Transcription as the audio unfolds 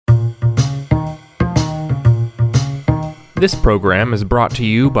This program is brought to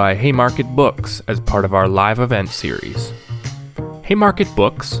you by Haymarket Books as part of our live event series. Haymarket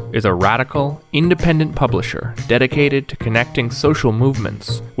Books is a radical, independent publisher dedicated to connecting social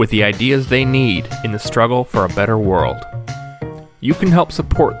movements with the ideas they need in the struggle for a better world. You can help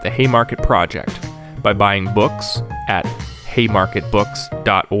support the Haymarket Project by buying books at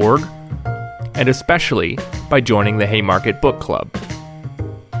haymarketbooks.org, and especially by joining the Haymarket Book Club.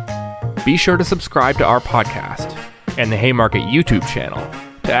 Be sure to subscribe to our podcast and the Haymarket YouTube channel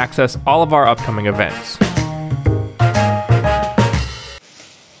to access all of our upcoming events.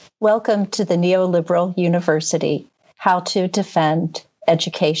 Welcome to the Neoliberal University, How to Defend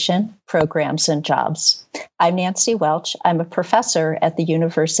Education, Programs, and Jobs. I'm Nancy Welch. I'm a professor at the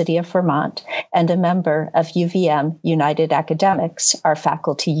University of Vermont and a member of UVM United Academics, our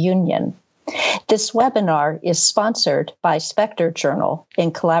faculty union. This webinar is sponsored by Spectre Journal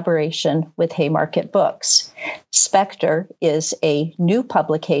in collaboration with Haymarket Books. Spectre is a new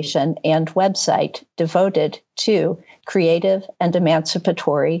publication and website devoted to creative and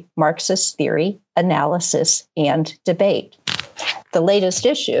emancipatory Marxist theory, analysis, and debate. The latest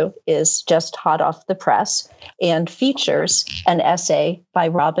issue is just hot off the press and features an essay by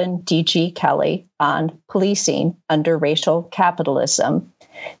Robin D.G. Kelley on policing under racial capitalism,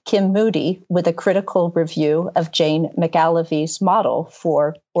 Kim Moody with a critical review of Jane McAlevy's model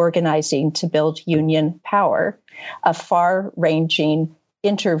for organizing to build union power, a far-ranging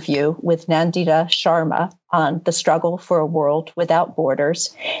interview with Nandita Sharma on the struggle for a world without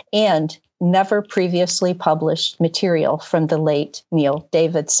borders, and never previously published material from the late Neil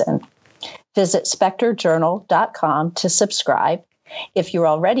Davidson. Visit spectrejournal.com to subscribe. If you're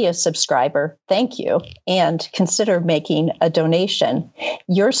already a subscriber, thank you, and consider making a donation.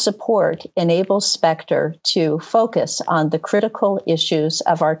 Your support enables Spectre to focus on the critical issues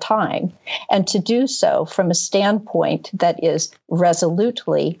of our time, and to do so from a standpoint that is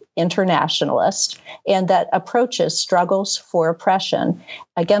resolutely internationalist and that approaches struggles for oppression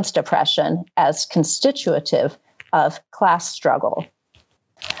against oppression as constitutive of class struggle.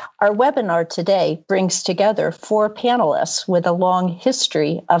 Our webinar today brings together four panelists with a long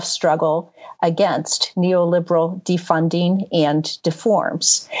history of struggle against neoliberal defunding and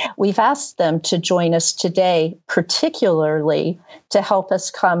deforms. We've asked them to join us today, particularly to help us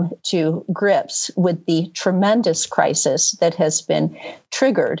come to grips with the tremendous crisis that has been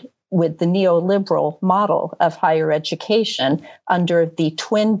triggered with the neoliberal model of higher education under the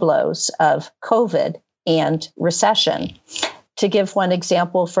twin blows of COVID and recession. To give one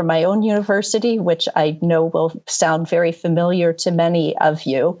example from my own university, which I know will sound very familiar to many of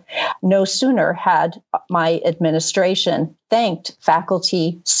you, no sooner had my administration thanked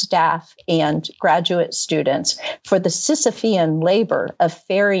faculty, staff, and graduate students for the Sisyphean labor of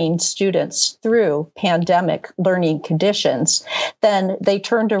ferrying students through pandemic learning conditions, then they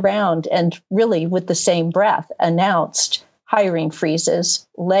turned around and really with the same breath announced hiring freezes,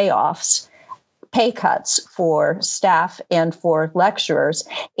 layoffs, pay cuts for staff and for lecturers,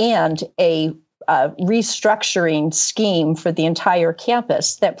 and a restructuring scheme for the entire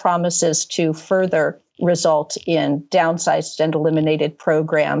campus that promises to further result in downsized and eliminated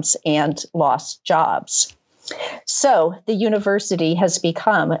programs and lost jobs. So the university has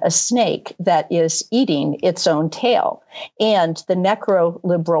become a snake that is eating its own tail, and the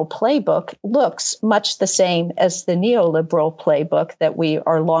necroliberal playbook looks much the same as the neoliberal playbook that we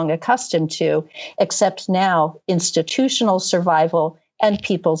are long accustomed to, except now institutional survival and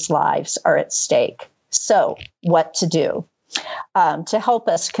people's lives are at stake. So what to do? To help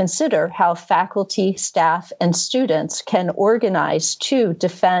us consider how faculty, staff, and students can organize to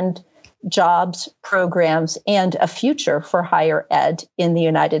defend jobs, programs, and a future for higher ed in the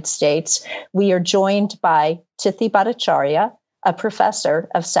United States, we are joined by Tithi Bhattacharya, a professor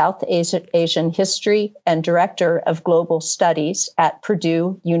of South Asian history and director of global studies at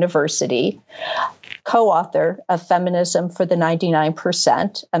Purdue University, co-author of Feminism for the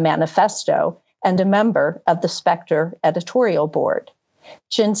 99%, a manifesto, and a member of the Spectre editorial board.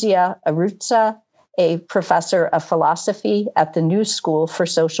 Cinzia Arruzza, a professor of philosophy at the New School for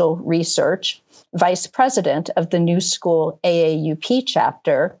Social Research, vice president of the New School AAUP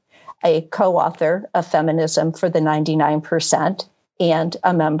chapter, a co-author of Feminism for the 99%, and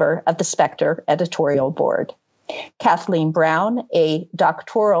a member of the Spectre editorial board. Kathleen Brown, a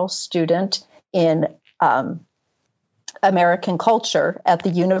doctoral student in American culture at the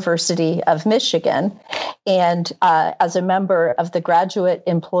University of Michigan, and as a member of the Graduate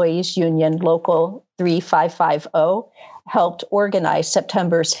Employees Union Local 3550, helped organize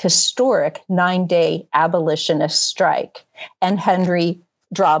September's historic 9-day abolitionist strike. And Henry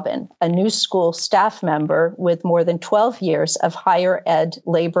Drobin, a New School staff member with more than 12 years of higher ed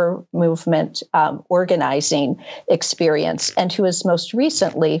labor movement organizing experience, and who has most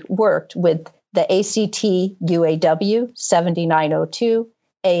recently worked with the ACT UAW 7902,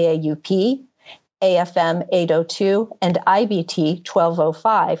 AAUP, AFM 802, and IBT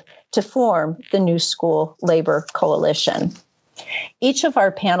 1205 to form the New School Labor Coalition. Each of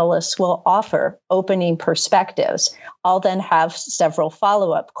our panelists will offer opening perspectives. I'll then have several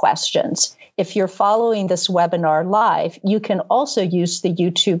follow-up questions. If you're following this webinar live, you can also use the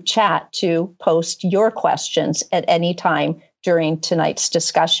YouTube chat to post your questions at any time during tonight's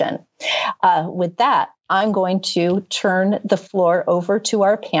discussion. With that, I'm going to turn the floor over to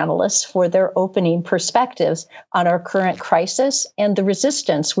our panelists for their opening perspectives on our current crisis and the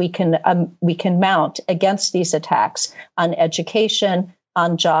resistance we can mount against these attacks on education,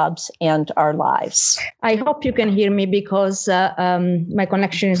 on jobs, and our lives. I hope you can hear me because my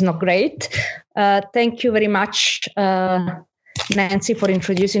connection is not great. Thank you very much, Nancy, for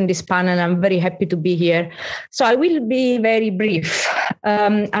introducing this panel. I'm very happy to be here. So I will be very brief.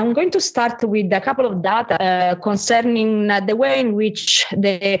 I'm going to start with a couple of data concerning the way in which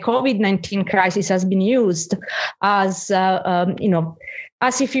the COVID-19 crisis has been used as,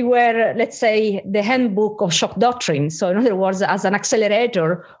 as if it were, let's say, the handbook of shock doctrine. So in other words, as an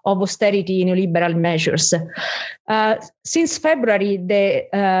accelerator of austerity neoliberal measures. Since February,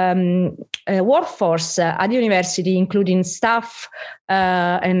 the workforce at the university, including staff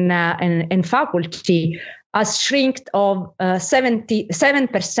and faculty, has shrinked of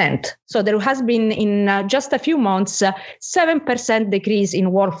 77%. So there has been in just a few months, 7% decrease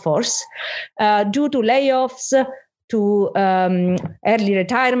in workforce due to layoffs, to early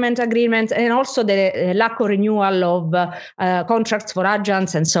retirement agreements, and also the lack of renewal of contracts for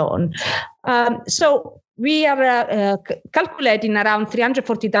adjuncts and so on. So we are calculating around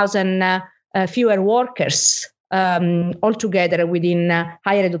 340,000 fewer workers altogether within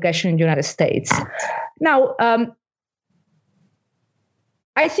higher education in the United States. Now,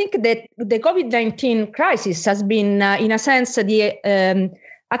 I think that the COVID-19 crisis has been, in a sense, the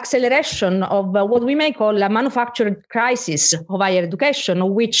acceleration of what we may call a manufactured crisis of higher education,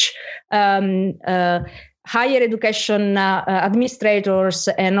 of which higher education administrators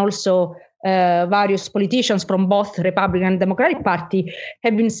and also various politicians from both Republican and Democratic Party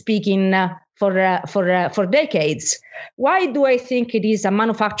have been speaking for decades. Why do I think it is a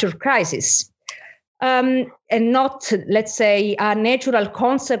manufactured crisis? And not, let's say, a natural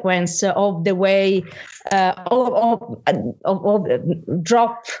consequence of the way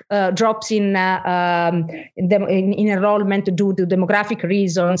drops in enrollment due to demographic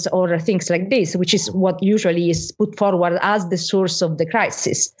reasons or things like this, which is what usually is put forward as the source of the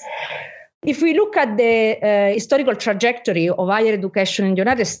crisis. If we look at the historical trajectory of higher education in the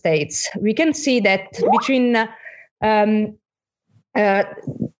United States, we can see that between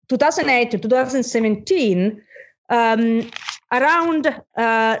 2008 to 2017, around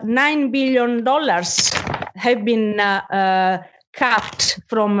 $9 billion have been cut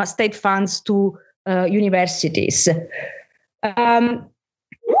from state funds to universities.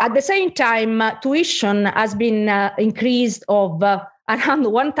 At the same time, tuition has been increased of around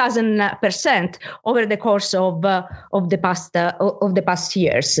 1,000% over the course of the past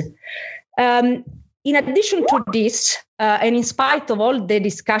years. In addition to this, and in spite of all the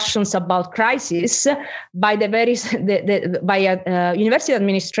discussions about crisis by university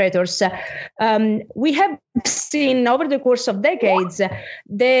administrators, we have seen over the course of decades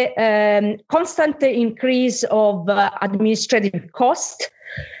the constant increase of administrative costs,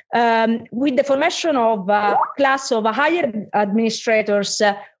 with the formation of a class of higher administrators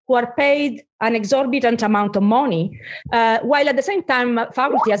who are paid an exorbitant amount of money, while at the same time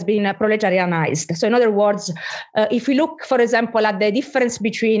faculty has been proletarianized. So in other words, if we look, for example, at the difference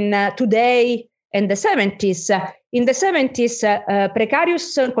between today and the 70s, in the 70s,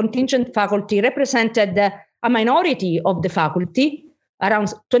 precarious contingent faculty represented a minority of the faculty,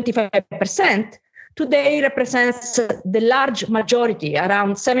 around 25%. Today represents the large majority,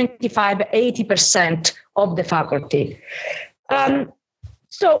 around 75-80% of the faculty.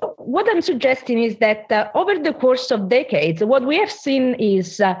 So what I'm suggesting is that over the course of decades, what we have seen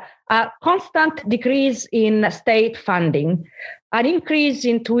is a constant decrease in state funding, an increase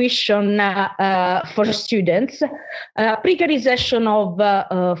in tuition for students, precarization of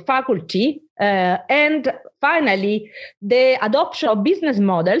faculty, and finally, the adoption of business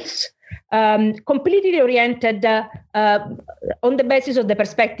models completely oriented on the basis of the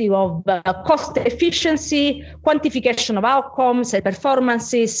perspective of cost efficiency, quantification of outcomes and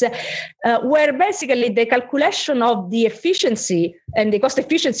performances, where basically the calculation of the efficiency and the cost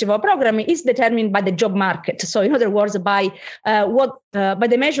efficiency of a program is determined by the job market. So in other words, by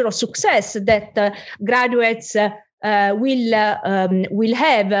the measure of success that graduates will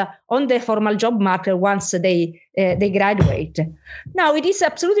have on the formal job market once they graduate. Now, it is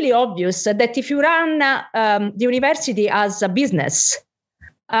absolutely obvious that if you run the university as a business,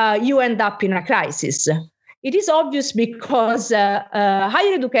 you end up in a crisis. It is obvious because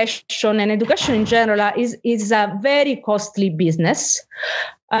higher education and education in general is a very costly business.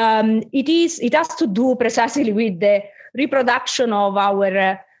 It has to do precisely with the reproduction of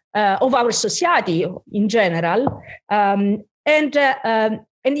our society in general, and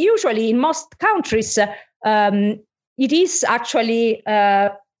usually in most countries, it is actually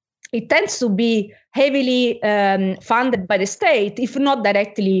it tends to be heavily funded by the state, if not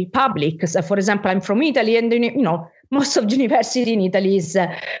directly public. So, for example, I'm from Italy, and most of the university in Italy is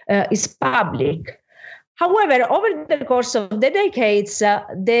public. However, over the course of the decades,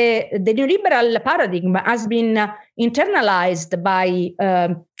 the neoliberal paradigm has been internalized by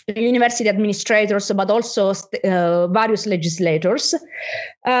university administrators, but also various legislators,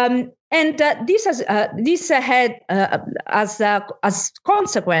 and this had as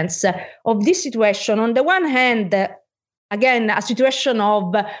consequence of this situation. On the one hand, again, a situation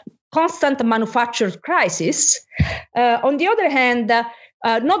of constant manufactured crisis. On the other hand,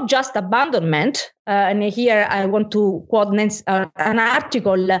 not just abandonment, and here I want to quote an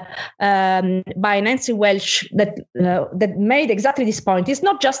article by Nancy Welch that made exactly this point. It's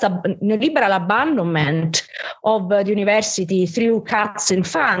not just a neoliberal abandonment of the university through cuts in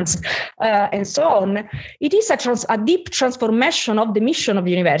funds and so on. It is a deep transformation of the mission of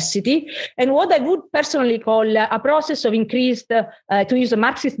the university, and what I would personally call a process of increased, to use a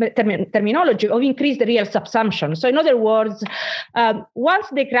Marxist terminology, of increased real subsumption. So in other words, once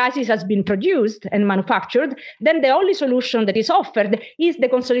the crisis has been produced and manufactured, then the only solution that is offered is the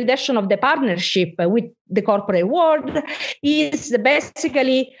consolidation of the partnership with the corporate world, is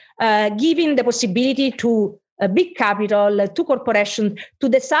basically giving the possibility to big capital, to corporations, to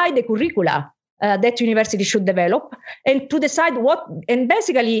decide the curricula that university should develop, and to decide and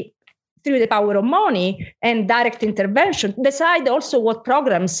basically through the power of money and direct intervention, decide also what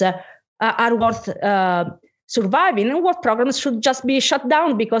programs are worth surviving and what programs should just be shut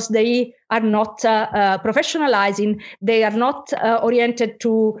down because they are not professionalizing, they are not oriented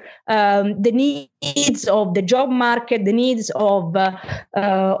to the needs of the job market, the needs of the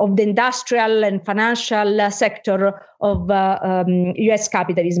industrial and financial sector of U.S.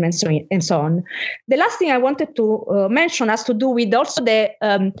 capitalism and so on. The last thing I wanted to mention has to do with also the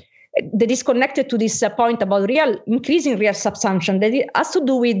disconnected to this point about increasing real subsumption, that it has to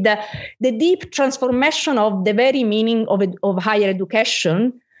do with the deep transformation of the very meaning of higher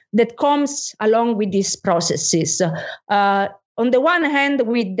education that comes along with these processes. On the one hand,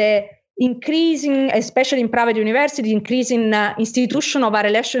 with the increasing, especially in private universities, increasing institution of a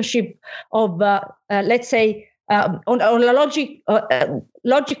relationship of, let's say, on a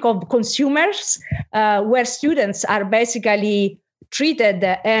logic of consumers, where students are basically treated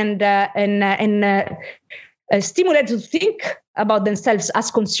and stimulated to think about themselves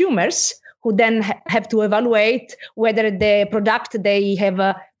as consumers, who then have to evaluate whether the product they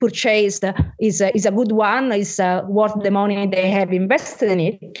have purchased is a good one, is worth the money they have invested in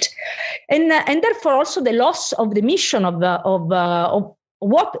it, and therefore also the loss of the mission of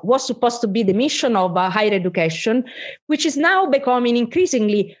what was supposed to be the mission of higher education, which is now becoming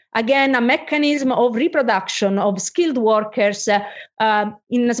increasingly, again, a mechanism of reproduction of skilled workers in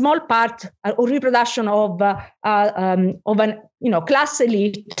a small part, or reproduction of an class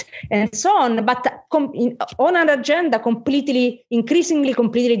elite and so on, but on an agenda increasingly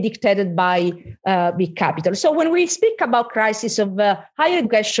completely dictated by big capital. So when we speak about crisis of higher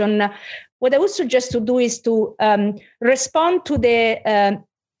education, what I would suggest to do is to respond to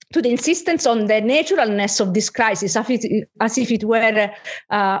the insistence on the naturalness of this crisis, as if it were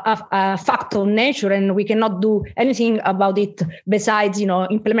a fact of nature, and we cannot do anything about it besides,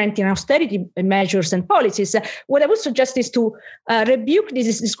 implementing austerity measures and policies. What I would suggest is to rebuke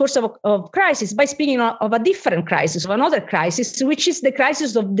this discourse of crisis by speaking of a different crisis, of another crisis, which is the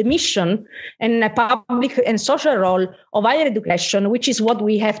crisis of the mission and public and social role of higher education, which is what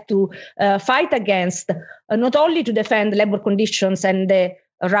we have to fight against, not only to defend labor conditions and the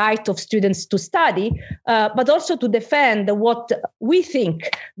right of students to study, but also to defend what we think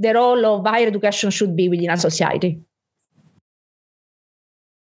the role of higher education should be within a society.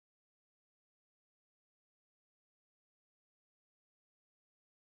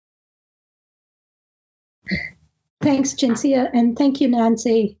 Thanks, Cinzia, and thank you,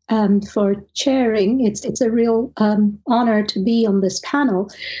 Nancy, for chairing. It's a real honor to be on this panel.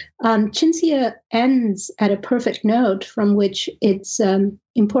 Cinzia ends at a perfect note from which it's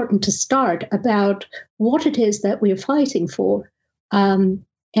important to start about what it is that we're fighting for. And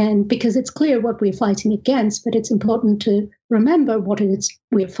because it's clear what we're fighting against, but it's important to remember what it is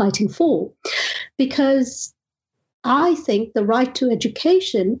we're fighting for. Because I think the right to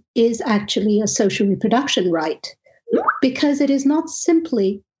education is actually a social reproduction right. Because it is not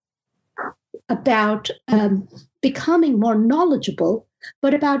simply about becoming more knowledgeable,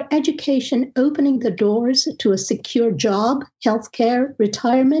 but about education opening the doors to a secure job, healthcare,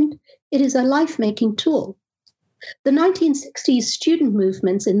 retirement. It is a life-making tool. The 1960s student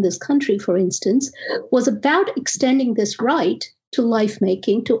movements in this country, for instance, was about extending this right to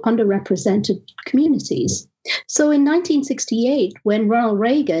life-making to underrepresented communities. So in 1968, when Ronald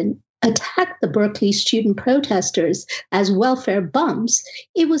Reagan attacked the Berkeley student protesters as welfare bums,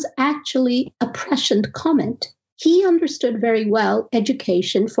 it was actually a prescient comment. He understood very well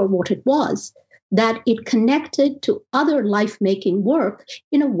education for what it was, that it connected to other life-making work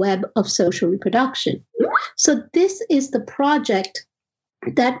in a web of social reproduction. So this is the project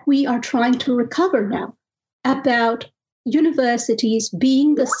that we are trying to recover now, about universities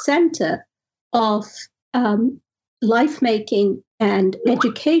being the center of life-making and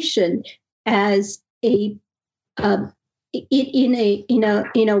education as in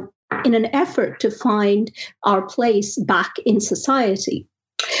an effort to find our place back in society.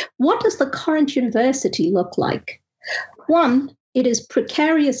 What does the current university look like? One, it is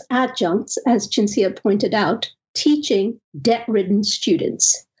precarious adjuncts, as Cinzia pointed out, teaching debt-ridden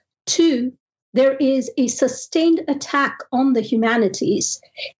students. Two, there is a sustained attack on the humanities.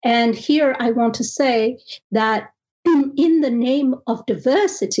 And here I want to say that in the name of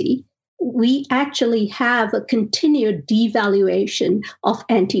diversity, we actually have a continued devaluation of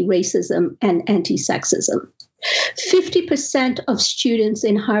anti-racism and anti-sexism. 50% of students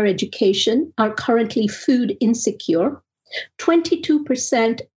in higher education are currently food insecure,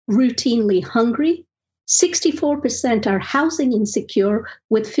 22% routinely hungry, 64% are housing insecure,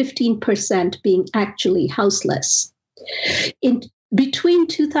 with 15% being actually houseless. Between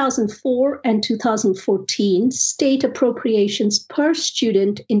 2004 and 2014, state appropriations per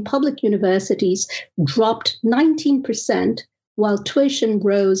student in public universities dropped 19%, while tuition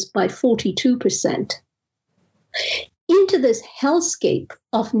rose by 42%. Into this hellscape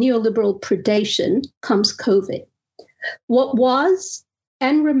of neoliberal predation comes COVID. What was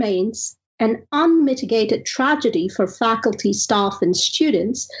and remains an unmitigated tragedy for faculty, staff, and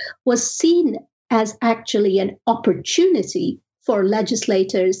students was seen as actually an opportunity for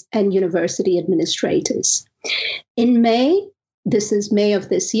legislators and university administrators. In May, this is May of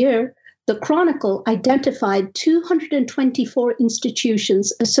this year, the Chronicle identified 224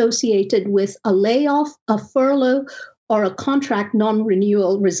 institutions associated with a layoff, a furlough, or a contract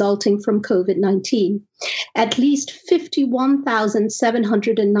non-renewal resulting from COVID-19. At least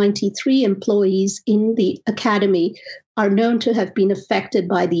 51,793 employees in the academy are known to have been affected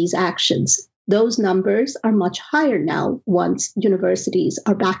by these actions. Those numbers are much higher now once universities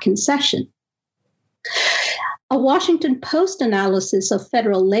are back in session. A Washington Post analysis of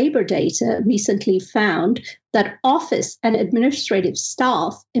federal labor data recently found that office and administrative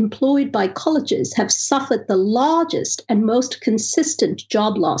staff employed by colleges have suffered the largest and most consistent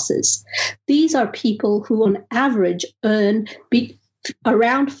job losses. These are people who on average earn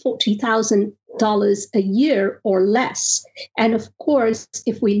around $40,000 a year or less. And of course,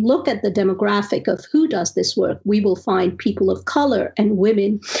 if we look at the demographic of who does this work, we will find people of color and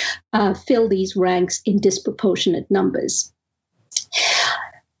women fill these ranks in disproportionate numbers.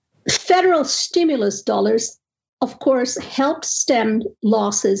 Federal stimulus dollars, of course, helped stem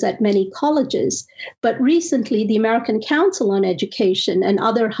losses at many colleges, but recently the American Council on Education and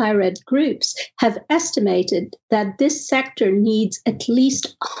other higher ed groups have estimated that this sector needs at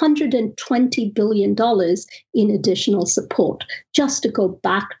least $120 billion in additional support, just to go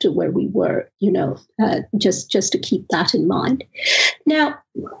back to where we were, just to keep that in mind. Now,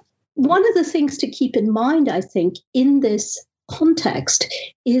 one of the things to keep in mind, I think, in this context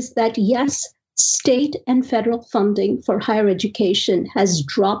is that, yes, state and federal funding for higher education has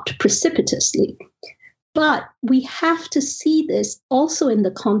dropped precipitously. But we have to see this also in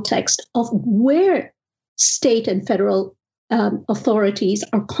the context of where state and federal authorities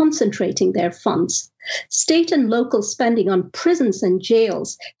are concentrating their funds. State and local spending on prisons and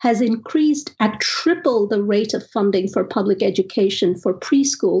jails has increased at triple the rate of funding for public education for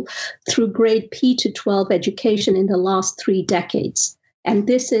preschool through grade P to 12 education in the last 3 decades. And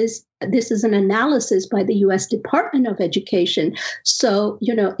this is an analysis by the U.S. Department of Education. So,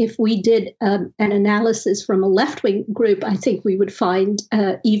 if we did an analysis from a left-wing group, I think we would find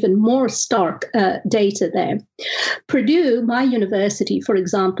even more stark data there. Purdue, my university, for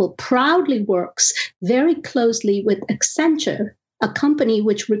example, proudly works very closely with Accenture, a company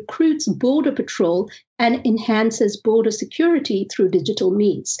which recruits Border Patrol and enhances border security through digital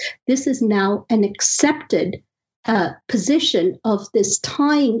means. This is now an accepted position of this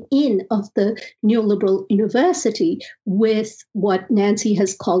tying in of the neoliberal university with what Nancy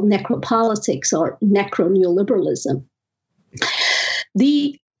has called necropolitics or necro-neoliberalism.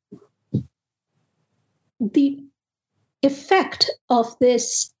 The effect of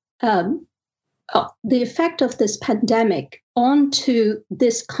this pandemic onto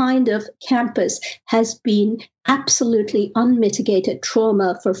this kind of campus has been absolutely unmitigated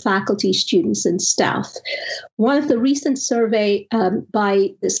trauma for faculty, students, and staff. One of the recent survey by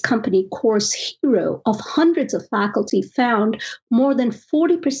this company, Course Hero, of hundreds of faculty found more than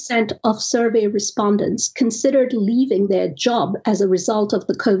 40% of survey respondents considered leaving their job as a result of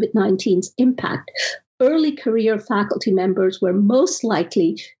the COVID-19's impact. Early career faculty members were most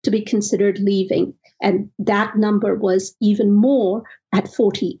likely to be considered leaving, and that number was even more at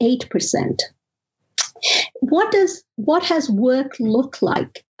 48%. What has work look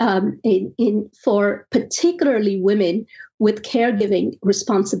like for particularly women with caregiving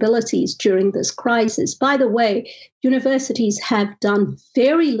responsibilities during this crisis? By the way, universities have done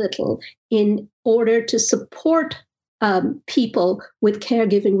very little in order to support people with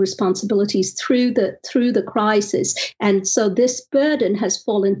caregiving responsibilities through the crisis. And so this burden has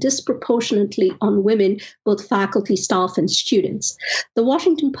fallen disproportionately on women, both faculty, staff, and students. The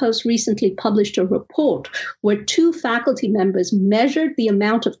Washington Post recently published a report where 2 faculty members measured the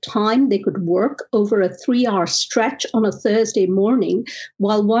amount of time they could work over a 3-hour stretch on a Thursday morning,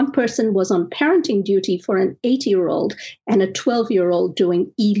 while one person was on parenting duty for an 80-year-old and a 12-year-old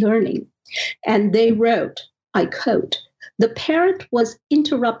doing e-learning. And they wrote, I quote, "The parent was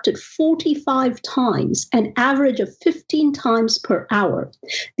interrupted 45 times, an average of 15 times per hour.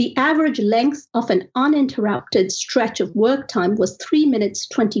 The average length of an uninterrupted stretch of work time was 3 minutes,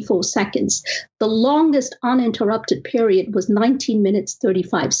 24 seconds. The longest uninterrupted period was 19 minutes,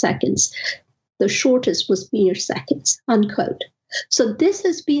 35 seconds. The shortest was mere seconds," unquote. So this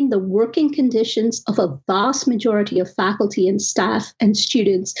has been the working conditions of a vast majority of faculty and staff and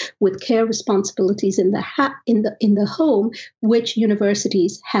students with care responsibilities in the home, which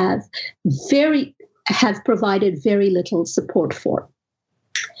universities have provided very little support for.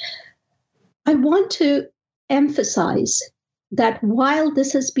 I want to emphasize that while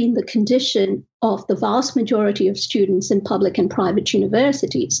this has been the condition of the vast majority of students in public and private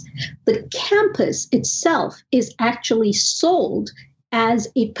universities, the campus itself is actually sold as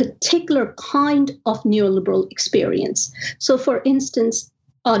a particular kind of neoliberal experience. So, for instance,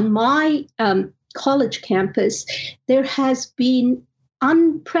 on my college campus, there has been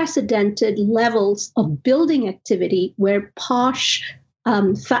unprecedented levels of building activity where posh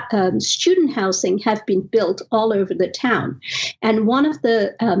student housing have been built all over the town. And one of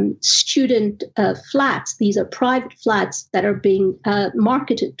the student flats, these are private flats that are being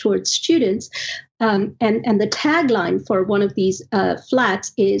marketed towards students. And the tagline for one of these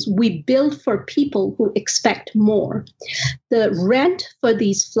flats is, "We build for people who expect more." The rent for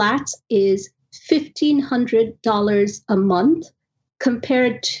these flats is $1,500 a month,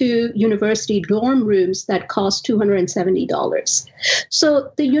 compared to university dorm rooms that cost $270.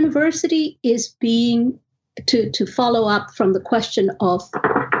 So the university is being, to follow up from the question of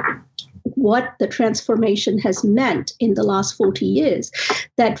what the transformation has meant in the last 40 years,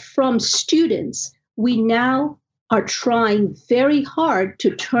 that from students, we now are trying very hard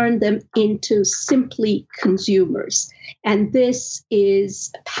to turn them into simply consumers. And this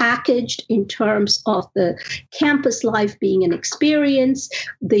is packaged in terms of the campus life being an experience,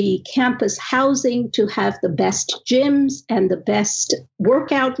 the campus housing to have the best gyms and the best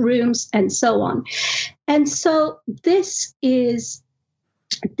workout rooms, and so on. And so this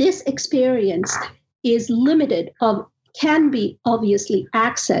experience is limited can be obviously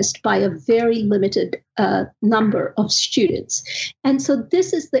accessed by a very limited number of students. And so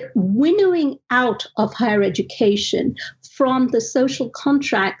this is the winnowing out of higher education from the social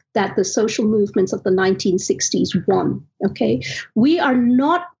contract that the social movements of the 1960s won, okay? We are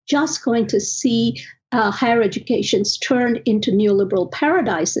not just going to see higher educations turned into neoliberal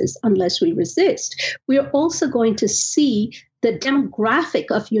paradises unless we resist. We are also going to see the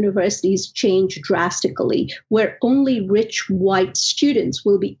demographic of universities change drastically, where only rich white students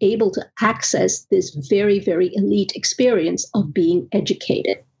will be able to access this very, very elite experience of being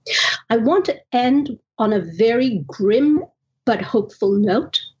educated. I want to end on a very grim but hopeful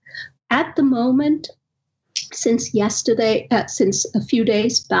note. At the moment, since a few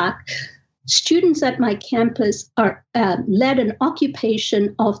days back, students at my campus are led an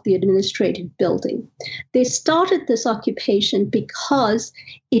occupation of the administrative building. They started this occupation because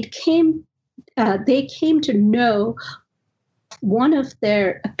they came to know one of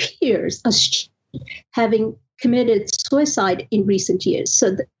their peers, a student, having committed suicide in recent years.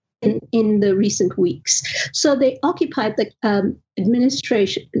 So in the recent weeks, so they occupied the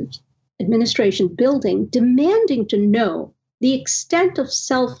administration building, demanding to know the extent of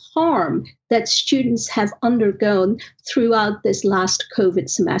self-harm that students have undergone throughout this last COVID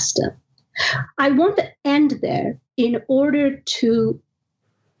semester. I want to end there in order to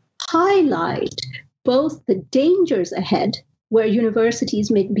highlight both the dangers ahead, where universities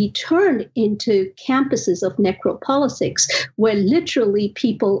may be turned into campuses of necropolitics, where literally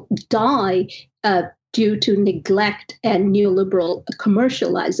people die due to neglect and neoliberal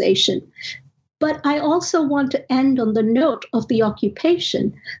commercialization. But I also want to end on the note of the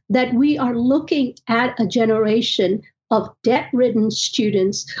occupation, that we are looking at a generation of debt-ridden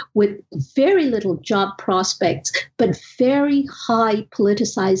students with very little job prospects, but very high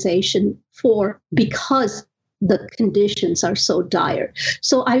politicization because the conditions are so dire.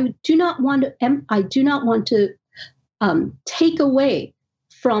 So I do not want to take away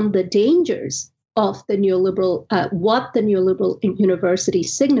from the dangers of the neoliberal, what the neoliberal university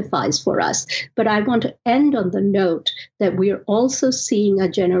signifies for us. But I want to end on the note that we are also seeing a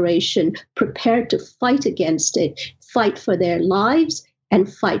generation prepared to fight against it, fight for their lives, and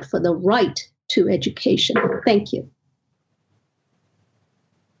fight for the right to education. Thank you.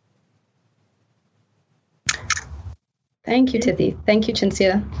 Thank you, Tithi. Thank you,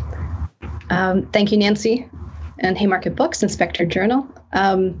 Cinzia. Thank you, Nancy, and Haymarket Books and Spectre Journal.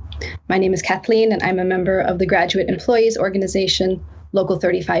 My name is Kathleen, and I'm a member of the Graduate Employees Organization, Local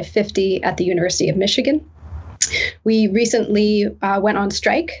 3550 at the University of Michigan. We recently went on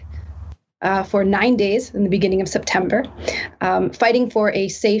strike for 9 days in the beginning of September, fighting for a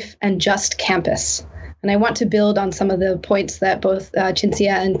safe and just campus. And I want to build on some of the points that both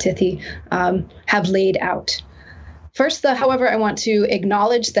Cinzia and Tithi have laid out. First, however, I want to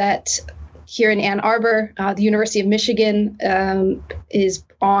acknowledge that here in Ann Arbor, the University of Michigan is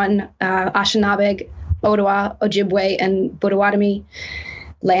on Anishinaabe, Ottawa, Ojibwe, and Potawatomi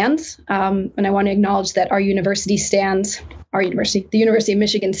lands. And I want to acknowledge that the University of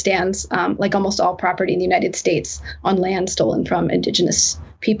Michigan stands, like almost all property in the United States, on land stolen from Indigenous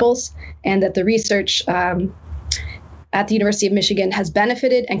peoples, and that the research at the University of Michigan has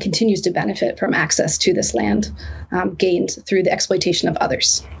benefited and continues to benefit from access to this land gained through the exploitation of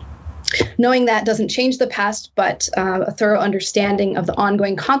others. Knowing that doesn't change the past, but a thorough understanding of the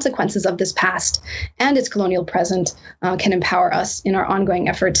ongoing consequences of this past and its colonial present can empower us in our ongoing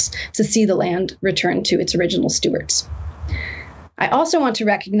efforts to see the land return to its original stewards. I also want to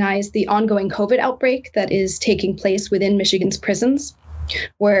recognize the ongoing COVID outbreak that is taking place within Michigan's prisons,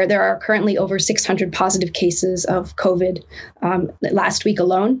 where there are currently over 600 positive cases of COVID last week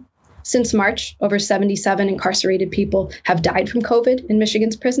alone. Since March, over 77 incarcerated people have died from COVID in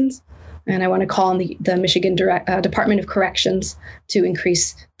Michigan's prisons. And I want to call on the Michigan Department of Corrections to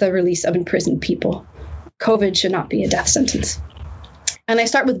increase the release of imprisoned people. COVID should not be a death sentence. And I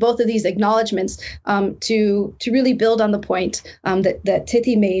start with both of these acknowledgments to really build on the point that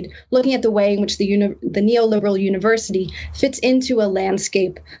Tithi made, looking at the way in which the neoliberal university fits into a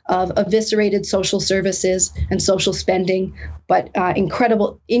landscape of eviscerated social services and social spending, but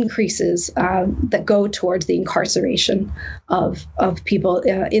incredible increases that go towards the incarceration of people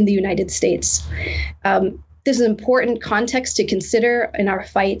in the United States. This is an important context to consider in our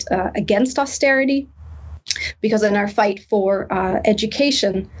fight against austerity, because in our fight for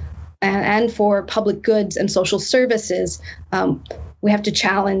education and for public goods and social services, we have to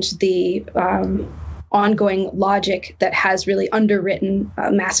challenge the ongoing logic that has really underwritten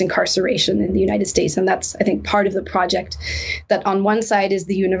mass incarceration in the United States. And that's, I think, part of the project, that on one side is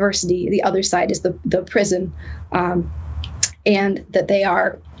the university, the other side is the prison, and that they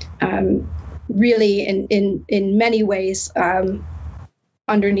are really in many ways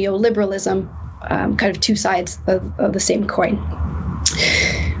under neoliberalism, kind of two sides of the same coin.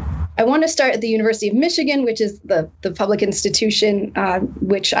 I want to start at the University of Michigan, which is the public institution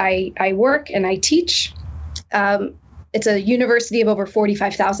which I work and I teach. It's a university of over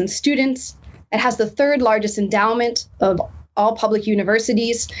 45,000 students. It has the third largest endowment of all public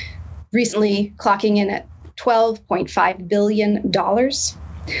universities, recently clocking in at $12.5 billion.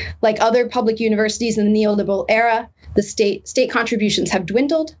 Like other public universities in the neoliberal era, the state contributions have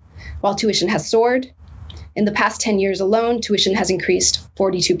dwindled while tuition has soared. In the past 10 years alone, tuition has increased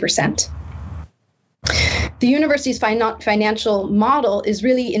 42%. The university's financial model is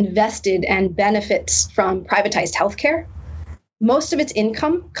really invested and benefits from privatized healthcare. Most of its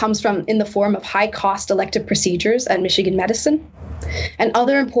income comes from in the form of high-cost elective procedures at Michigan Medicine. And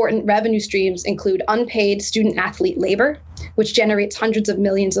other important revenue streams include unpaid student-athlete labor, which generates hundreds of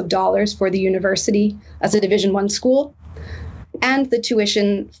millions of dollars for the university as a Division I school, and the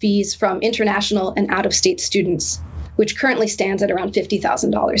tuition fees from international and out-of-state students, which currently stands at around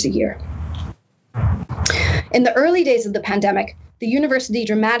 $50,000 a year. In the early days of the pandemic, the university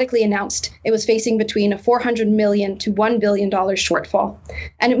dramatically announced it was facing between a $400 million to $1 billion shortfall,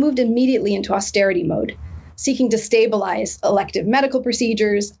 and it moved immediately into austerity mode, seeking to stabilize elective medical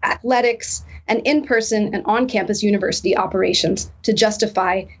procedures, athletics, and in-person and on-campus university operations to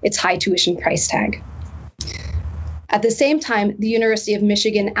justify its high tuition price tag. At the same time, the University of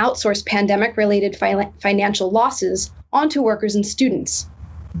Michigan outsourced pandemic-related financial losses onto workers and students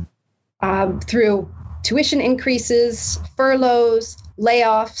through tuition increases, furloughs,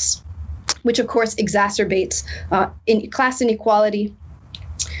 layoffs, which of course exacerbates class inequality.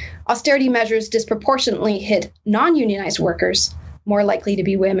 Austerity measures disproportionately hit non-unionized workers, more likely to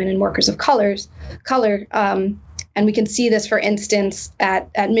be women and workers of color. And we can see this, for instance,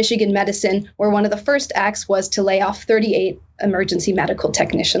 at Michigan Medicine, where one of the first acts was to lay off 38 emergency medical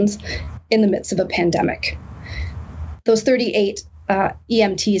technicians in the midst of a pandemic. Those 38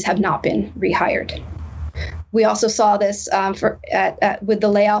 EMTs have not been rehired. We also saw this with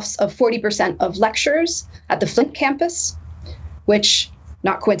the layoffs of 40% of lecturers at the Flint campus, which,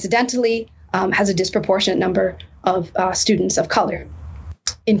 not coincidentally, has a disproportionate number of students of color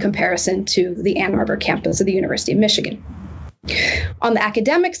in comparison to the Ann Arbor campus of the University of Michigan. On the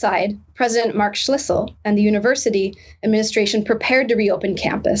academic side, President Mark Schlissel and the university administration prepared to reopen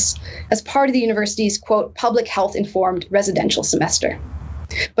campus as part of the university's, quote, public health informed residential semester.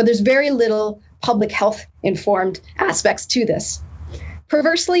 But there's very little public health informed aspects to this.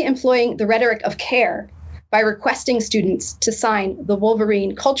 Perversely employing the rhetoric of care by requesting students to sign the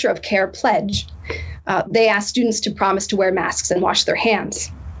Wolverine Culture of Care pledge, they asked students to promise to wear masks and wash their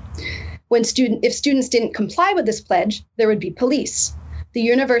hands. If students didn't comply with this pledge, there would be police. The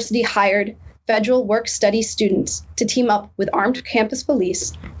university hired federal work-study students to team up with armed campus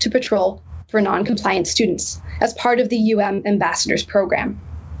police to patrol for non-compliant students as part of the Ambassadors program.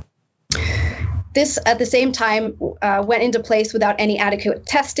 This, at the same time, went into place without any adequate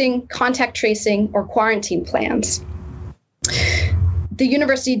testing, contact tracing, or quarantine plans. The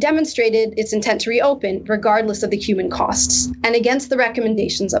university demonstrated its intent to reopen regardless of the human costs and against the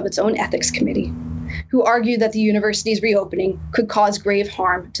recommendations of its own ethics committee, who argued that the university's reopening could cause grave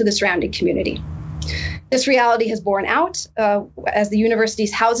harm to the surrounding community. This reality has borne out as the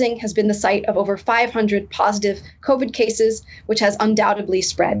university's housing has been the site of over 500 positive COVID cases, which has undoubtedly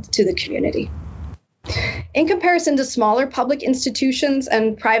spread to the community. In comparison to smaller public institutions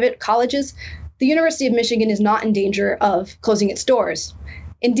and private colleges, the University of Michigan is not in danger of closing its doors.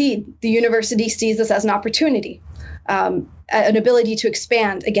 Indeed, the university sees this as an opportunity, an ability to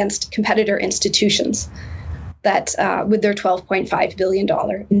expand against competitor institutions that with their $12.5 billion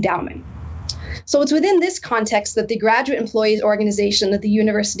endowment. So it's within this context that the Graduate Employees Organization at the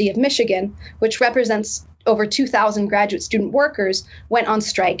University of Michigan, which represents over 2,000 graduate student workers, went on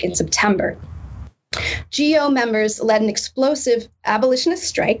strike in September. GEO members led an explosive abolitionist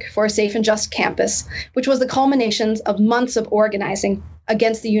strike for a safe and just campus, which was the culmination of months of organizing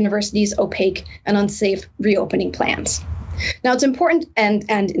against the university's opaque and unsafe reopening plans. Now, it's important and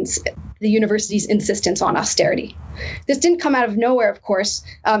the university's insistence on austerity. This didn't come out of nowhere, of course.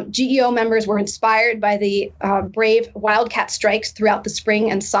 GEO members were inspired by the brave wildcat strikes throughout the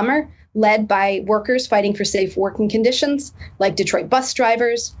spring and summer, led by workers fighting for safe working conditions, like Detroit bus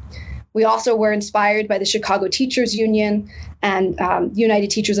drivers. We also were inspired by the Chicago Teachers Union and United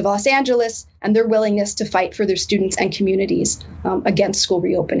Teachers of Los Angeles and their willingness to fight for their students and communities against school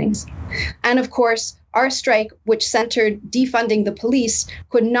reopenings. And of course, our strike, which centered defunding the police,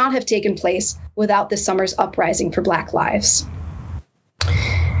 could not have taken place without this summer's uprising for Black lives.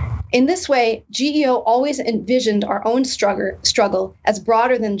 In this way, GEO always envisioned our own struggle as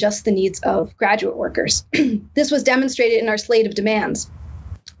broader than just the needs of graduate workers. This was demonstrated in our slate of demands,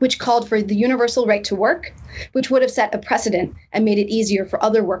 which called for the universal right to work, which would have set a precedent and made it easier for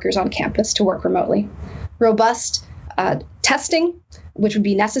other workers on campus to work remotely. Robust testing, which would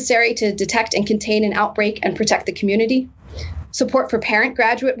be necessary to detect and contain an outbreak and protect the community, support for parent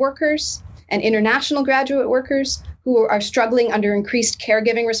graduate workers and international graduate workers who are struggling under increased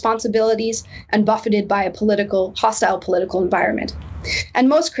caregiving responsibilities and buffeted by a hostile political environment. And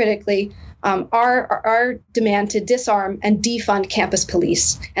most critically, our demand to disarm and defund campus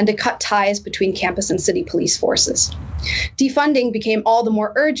police and to cut ties between campus and city police forces. Defunding became all the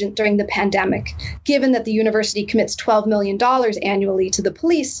more urgent during the pandemic, given that the university commits $12 million annually to the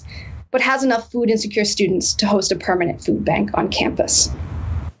police, but has enough food insecure students to host a permanent food bank on campus.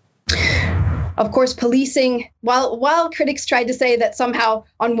 Of course, policing, while critics tried to say that somehow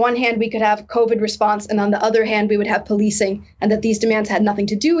on one hand we could have COVID response and on the other hand we would have policing and that these demands had nothing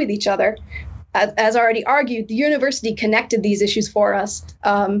to do with each other, as already argued, the university connected these issues for us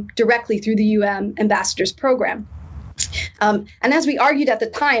directly through the Ambassadors Program. And as we argued at the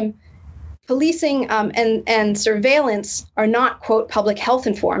time, policing and surveillance are not, quote, public health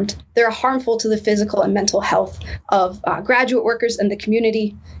informed. They're harmful to the physical and mental health of graduate workers and the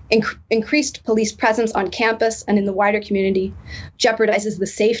community. Increased police presence on campus and in the wider community jeopardizes the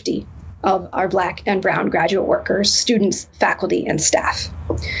safety of our Black and brown graduate workers, students, faculty, and staff.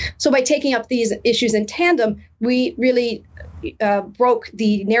 So by taking up these issues in tandem, we really broke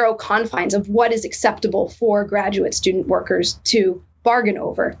the narrow confines of what is acceptable for graduate student workers to bargain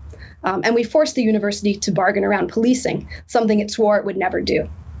over. And we forced the university to bargain around policing, something it swore it would never do.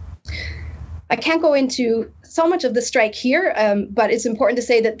 I can't go into so much of the strike here, but it's important to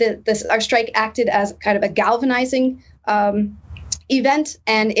say that our strike acted as kind of a galvanizing event,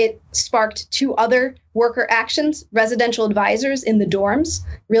 and it sparked two other worker actions: residential advisors in the dorms,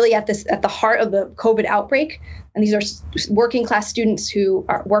 really at the heart of the COVID outbreak. And these are working class students who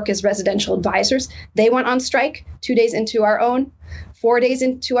work as residential advisors. They went on strike 2 days into our own. 4 days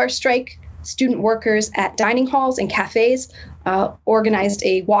into our strike, student workers at dining halls and cafes organized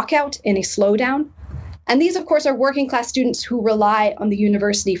a walkout and a slowdown. And these, of course, are working class students who rely on the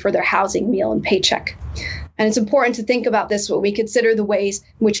university for their housing, meal, and paycheck. And it's important to think about this when we consider the ways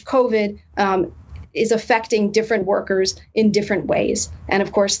in which COVID is affecting different workers in different ways. And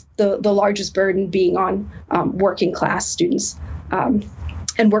of course, the largest burden being on working class students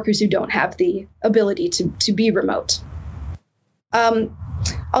and workers who don't have the ability to be remote.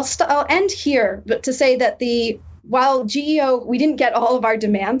 I'll end here, but to say that while GEO, we didn't get all of our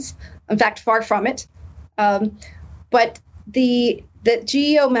demands, in fact, far from it, but the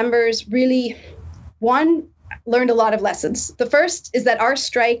GEO members really, one, learned a lot of lessons. The first is that our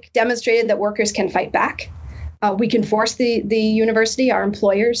strike demonstrated that workers can fight back. We can force the university, our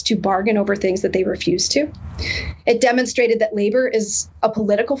employers, to bargain over things that they refuse to. It demonstrated that labor is a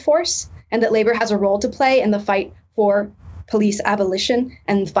political force and that labor has a role to play in the fight for police abolition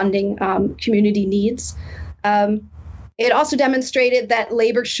and funding community needs. It also demonstrated that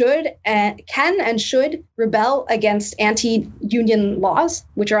labor can and should rebel against anti-union laws,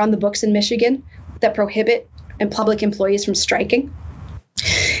 which are on the books in Michigan, that prohibit public employees from striking.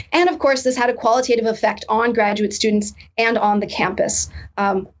 And of course, this had a qualitative effect on graduate students and on the campus,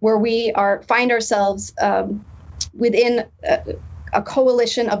 where we find ourselves within a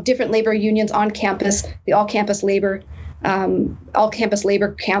coalition of different labor unions on campus, the All Campus Labor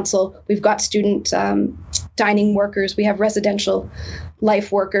Council. We've got student dining workers. We have residential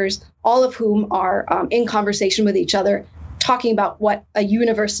life workers, all of whom are in conversation with each other, talking about what a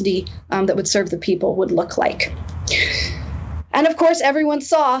university that would serve the people would look like. And of course, everyone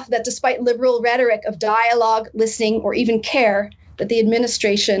saw that despite liberal rhetoric of dialogue, listening, or even care, that the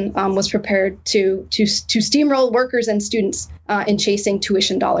administration was prepared to steamroll workers and students in chasing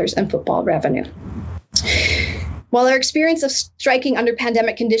tuition dollars and football revenue. While our experience of striking under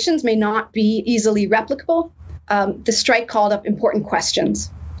pandemic conditions may not be easily replicable, the strike called up important questions.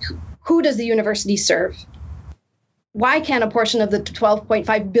 Who does the university serve? Why can't a portion of the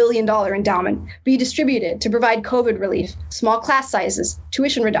 $12.5 billion endowment be distributed to provide COVID relief, small class sizes,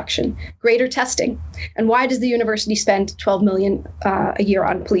 tuition reduction, greater testing? And why does the university spend $12 million a year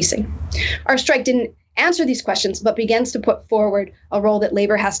on policing? Our strike didn't answer these questions, but begins to put forward a role that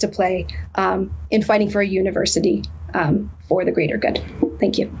labor has to play in fighting for a university for the greater good.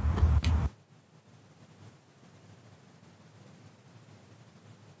 Thank you.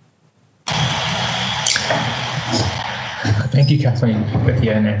 Thank you, Kathleen,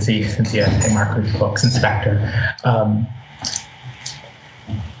 Bithia, Nancy, Cynthia, Haymarket Books Inspector.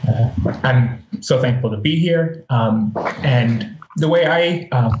 I'm so thankful to be here. And the way I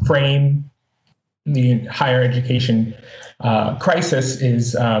frame the higher education crisis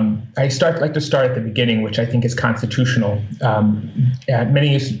is like to start at the beginning, which I think is constitutional. At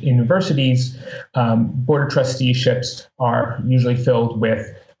many universities, board of trusteeships are usually filled with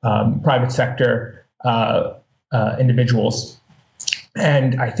private sector individuals.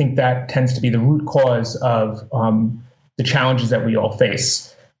 And I think that tends to be the root cause of the challenges that we all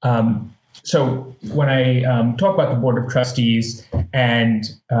face. So when I talk about the Board of Trustees and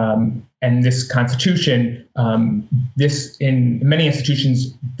this Constitution, this in many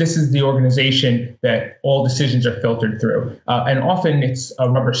institutions, this is the organization that all decisions are filtered through. And often it's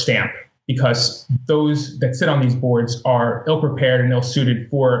a rubber stamp because those that sit on these boards are ill-prepared and ill-suited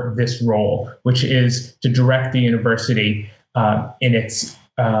for this role, which is to direct the university in its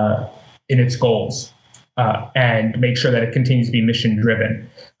goals. And make sure that it continues to be mission driven.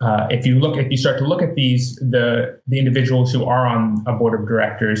 If you start to look at the individuals who are on a board of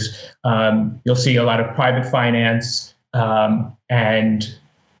directors, you'll see a lot of private finance and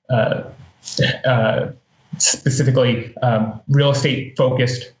specifically real estate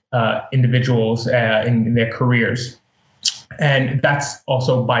focused individuals in their careers. And that's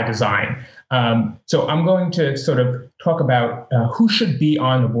also by design. So I'm going to sort of talk about who should be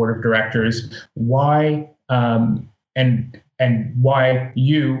on the board of directors, why, and why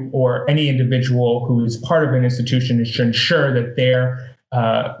you or any individual who is part of an institution should ensure that they're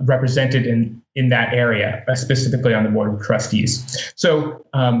represented in that area, specifically on the board of trustees. So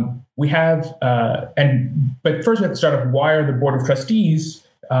we have, but first we have to start off, why are the board of trustees?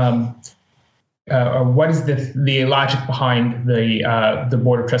 Or what is the logic behind the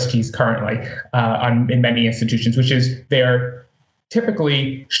board of trustees currently in many institutions, which is they're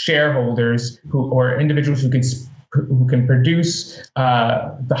typically shareholders or individuals who can produce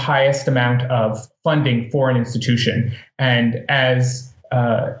the highest amount of funding for an institution. And as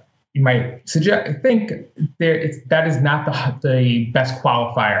you might think, that is not the best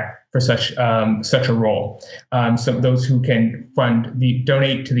qualifier for such a role. So those who can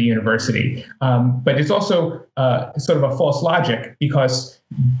donate to the university, but it's also sort of a false logic because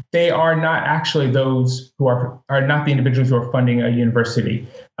they are not actually those who are not the individuals who are funding a university.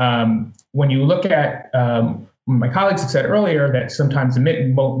 When you look at my colleagues have said earlier that sometimes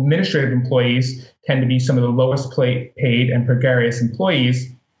administrative employees tend to be some of the lowest paid and precarious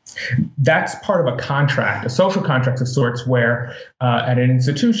employees. That's part of a contract, a social contract of sorts, where at an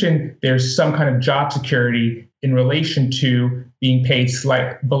institution, there's some kind of job security in relation to being paid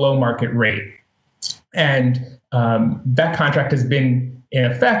slight below market rate. And that contract has been in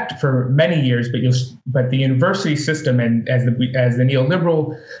effect for many years, but the university system and as the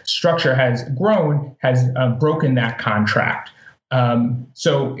neoliberal structure has grown, has broken that contract.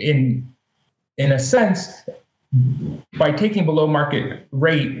 So in a sense, by taking below market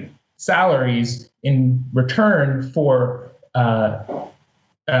rate salaries in return for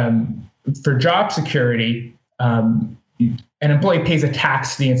job security, an employee pays a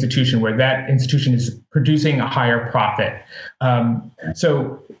tax to the institution where that institution is producing a higher profit. And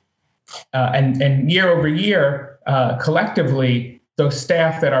year over year, collectively, those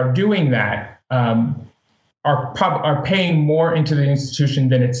staff that are doing that are paying more into the institution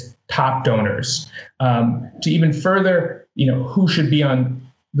than its top donors. To even further, who should be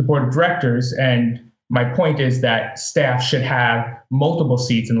on the board of directors, and my point is that staff should have multiple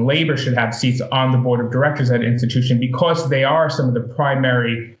seats and labor should have seats on the board of directors at an institution because they are some of the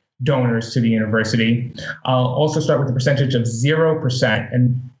primary donors to the university. I'll also start with the percentage of 0%.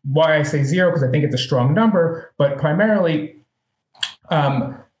 And why I say 0, because I think it's a strong number, but primarily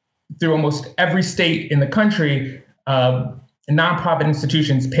through almost every state in the country, nonprofit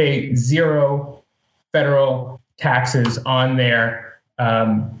institutions pay 0 federal taxes on their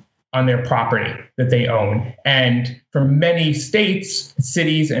property that they own. And for many states,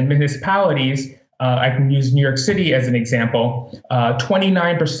 cities, and municipalities, I can use New York City as an example,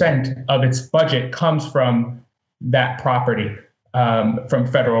 29% of its budget comes from that property, from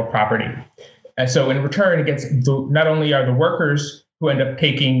federal property. And so in return, it gets not only are the workers who end up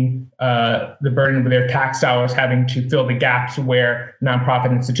taking the burden of their tax dollars having to fill the gaps where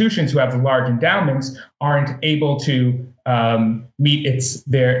nonprofit institutions who have large endowments aren't able to meet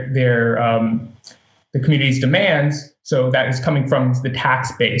the community's demands. So that is coming from the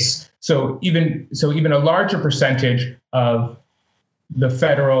tax base. So even a larger percentage of the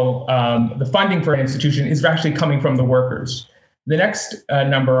federal the funding for an institution is actually coming from the workers. The next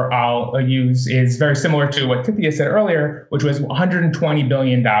number I'll use is very similar to what Tithia said earlier, which was $120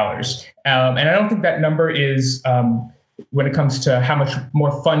 billion. And I don't think that number is, when it comes to how much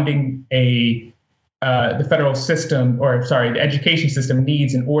more funding the federal system, the education system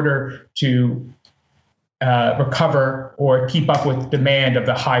needs in order to recover or keep up with demand of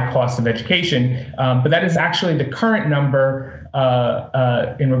the high cost of education. But that is actually the current number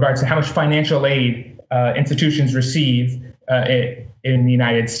in regards to how much financial aid institutions receive in the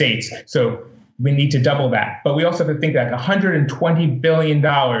United States. So we need to double that. But we also have to think that $120 billion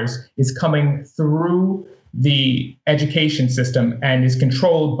is coming through the education system and is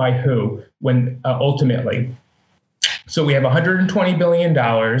controlled by who when ultimately. So we have $120 billion.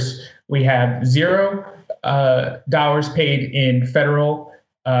 We have $0 paid in federal,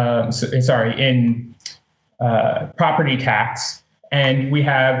 property tax, and we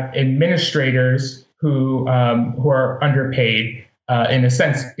have administrators who are underpaid in a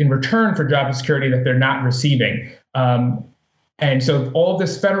sense in return for job security that they're not receiving. And so all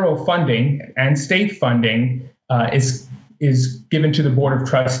this federal funding and state funding is given to the Board of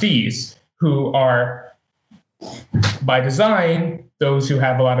Trustees, who are, by design, those who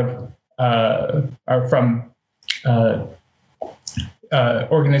have a lot of are from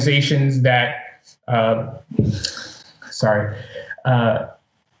organizations that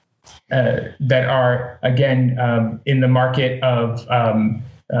that are again in the market of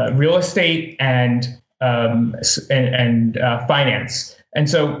real estate and finance. And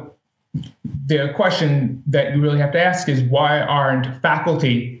so the question that you really have to ask is, why aren't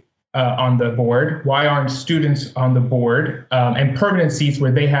faculty on the board? Why aren't students on the board and permanent seats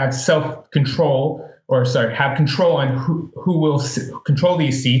where they have self-control have control on who will control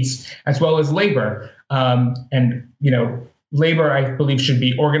these seats, as well as labor? And, labor, I believe, should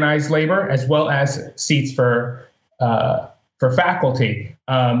be organized labor as well as seats for faculty.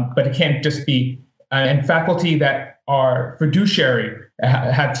 But it can't just be and faculty that are fiduciary,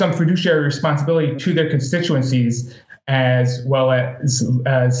 have some fiduciary responsibility to their constituencies as well as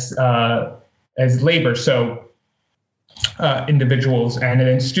labor. So individuals and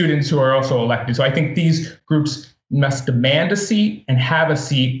then students who are also elected. So I think these groups must demand a seat and have a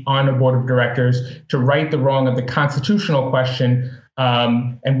seat on a board of directors to right the wrong of the constitutional question,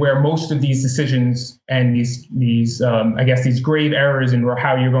 and where most of these decisions and these grave errors in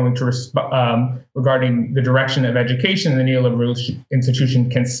how you're going to regarding the direction of education in the neoliberal institution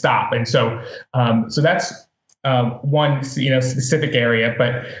can stop. And so that's one specific area,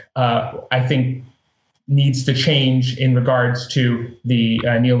 but I think needs to change in regards to the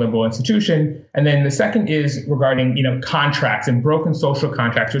neoliberal institution. And then the second is regarding contracts and broken social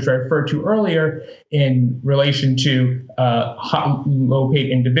contracts, which I referred to earlier in relation to low-paid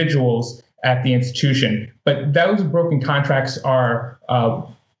individuals at the institution. But those broken contracts are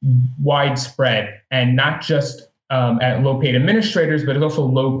widespread, and not just at low-paid administrators, but also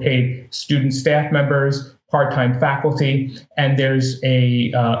low-paid student staff members, part-time faculty, and there's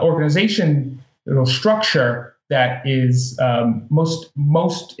a organizational structure that is most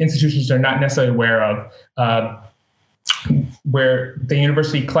institutions are not necessarily aware of, where the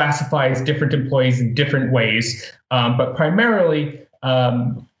university classifies different employees in different ways, but primarily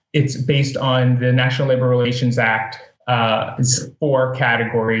it's based on the National Labor Relations Act. It's 4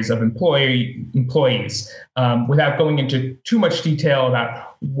 categories of employees. Without going into too much detail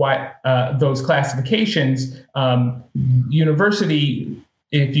about what those classifications,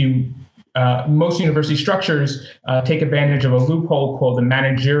 most university structures take advantage of a loophole called the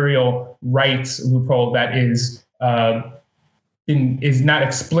managerial rights loophole that is not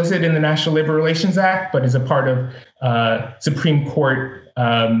explicit in the National Labor Relations Act, but is a part of Supreme Court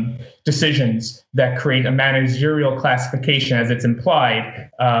decisions that create a managerial classification as it's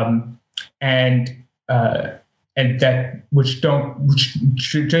implied, and that which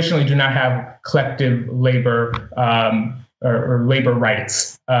traditionally do not have collective labor or labor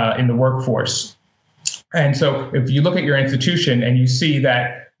rights in the workforce. And so if you look at your institution and you see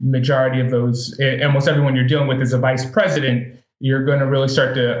that majority of those, almost everyone you're dealing with is a vice president, you're going to really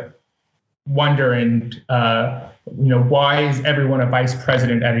start to wonder why is everyone a vice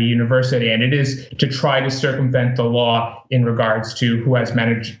president at a university? And it is to try to circumvent the law in regards to who is a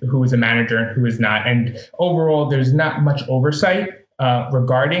manager and who is not. And overall, there's not much oversight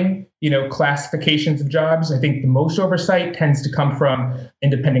regarding classifications of jobs. I think the most oversight tends to come from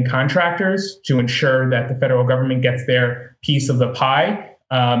independent contractors to ensure that the federal government gets their piece of the pie.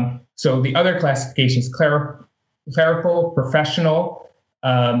 So the other classifications, clerical, professional,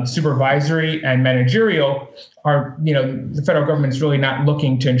 supervisory, and managerial, are the federal government is really not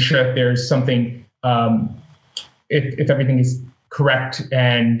looking to ensure that there's something, if everything is correct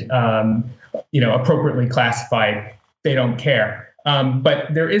and appropriately classified, they don't care.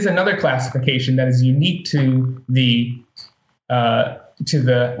 But there is another classification that is unique to the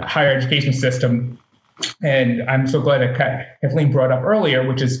higher education system, and I'm so glad that Kathleen brought up earlier,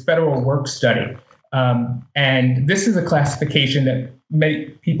 which is federal work study. And this is a classification that many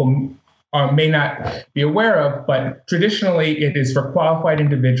people may not be aware of, but traditionally it is for qualified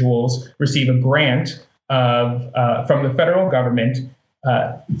individuals receive a grant from the federal government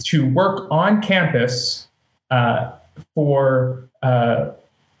to work on campus for a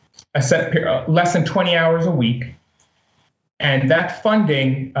set less than 20 hours a week. And that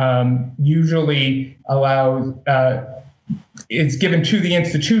funding usually allows, it's given to the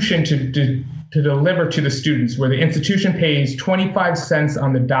institution to deliver to the students, where the institution pays 25 cents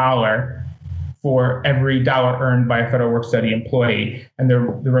on the dollar for every dollar earned by a federal work-study employee. And the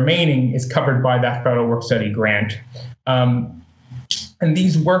remaining is covered by that federal work-study grant. And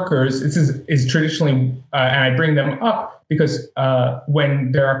these workers, this is traditionally, and I bring them up because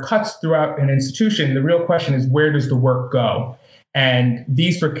when there are cuts throughout an institution, the real question is, where does the work go? And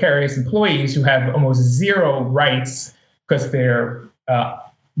these precarious employees who have almost zero rights because the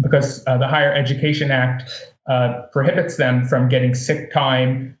Higher Education Act prohibits them from getting sick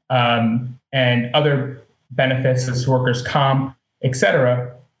time and other benefits as workers' comp, et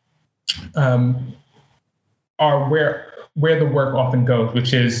cetera, are where the work often goes,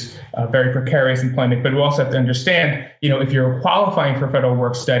 which is very precarious employment. But we also have to understand, if you're qualifying for federal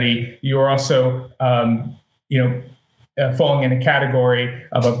work study, you're also, falling in a category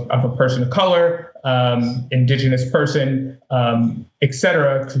of a person of color, indigenous person, et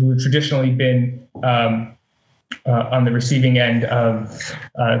cetera, who have traditionally been on the receiving end of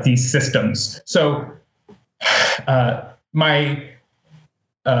these systems. So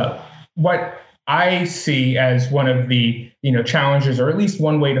what I see as one of the challenges, or at least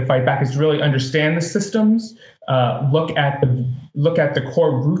one way to fight back, is to really understand the systems, look at the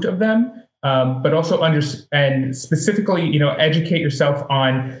core root of them, but also and specifically educate yourself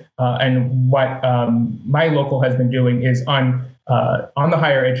on and what my local has been doing is on the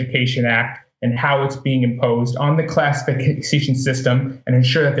Higher Education Act and how it's being imposed on the classification system, and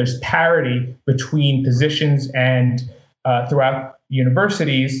ensure that there's parity between positions and throughout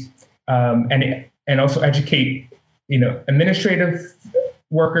universities. And also educate, administrative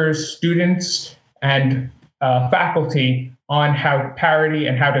workers, students, and faculty on how parity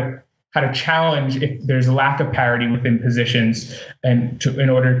and how to challenge if there's a lack of parity within positions, and in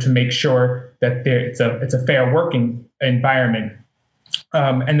order to make sure that it's a fair working environment.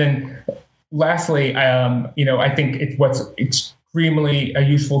 And then lastly, I think what's extremely a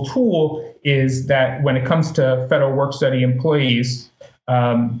useful tool is that when it comes to federal work study employees,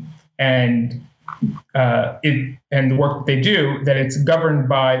 and the work that they do, that it's governed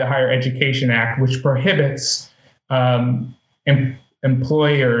by the Higher Education Act, which prohibits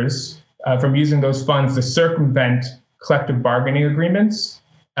employers from using those funds to circumvent collective bargaining agreements,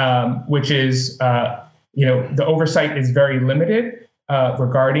 which is, the oversight is very limited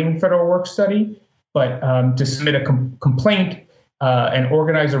regarding federal work study, but to submit a complaint and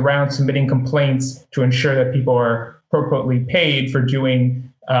organize around submitting complaints to ensure that people are appropriately paid for doing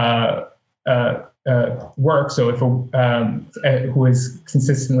work. So if who is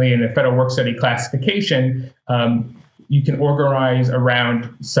consistently in a federal work study classification, you can organize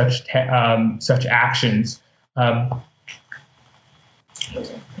around such actions.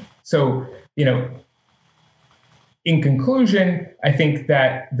 So in conclusion, I think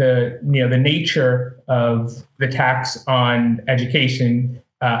that the nature of the tax on education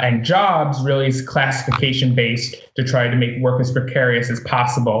and jobs really is classification based, to try to make work as precarious as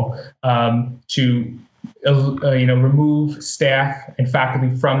possible, to remove staff and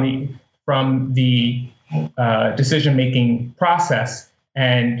faculty from the decision making process.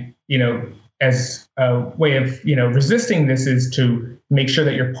 And as a way of resisting this is to make sure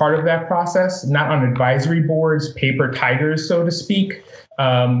that you're part of that process, not on advisory boards, paper tigers, so to speak,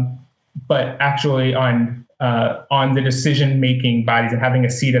 but actually on the decision-making bodies and having a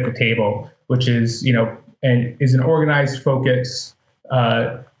seat at the table, which is, is an organized focus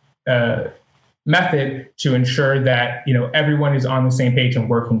method to ensure that, everyone is on the same page and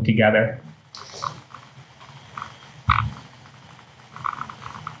working together.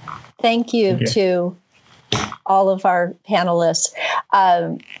 Thank you to all of our panelists.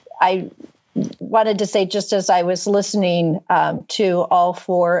 I wanted to say, just as I was listening to all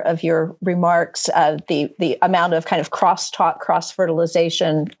four of your remarks, the amount of kind of cross-talk,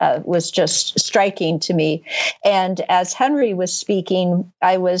 cross-fertilization was just striking to me. And as Henry was speaking,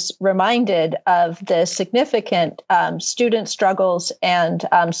 I was reminded of the significant student struggles and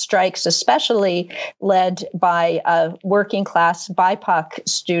strikes, especially led by working class BIPOC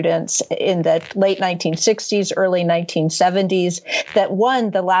students in the late 1960s, early 1970s, that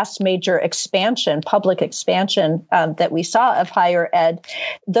won the last major expansion public expansion that we saw of higher ed,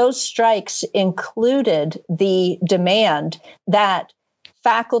 those strikes included the demand that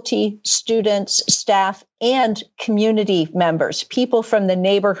faculty, students, staff, and community members, people from the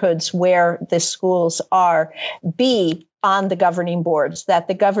neighborhoods where the schools are, be on the governing boards, that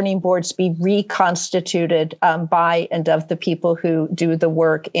the governing boards be reconstituted by and of the people who do the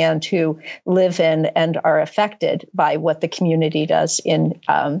work and who live in and are affected by what the community does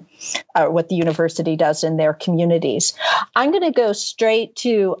or what the university does in their communities. I'm going to go straight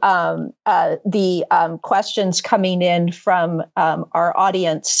to the questions coming in from our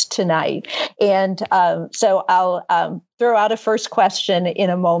audience tonight. And so I'll throw out a first question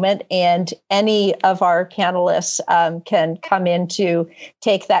in a moment, and any of our panelists can come in to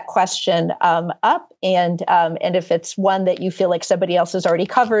take that question up. And if it's one that you feel like somebody else has already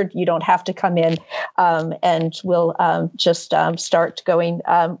covered, you don't have to come in, and we'll just start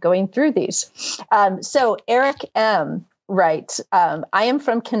going through these. So Eric M. writes, I am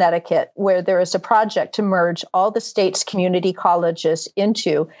from Connecticut, where there is a project to merge all the state's community colleges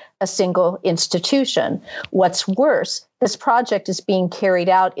into a single institution. What's worse, this project is being carried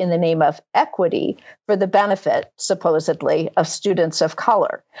out in the name of equity for the benefit, supposedly, of students of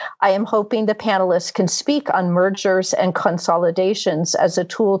color. I am hoping the panelists can speak on mergers and consolidations as a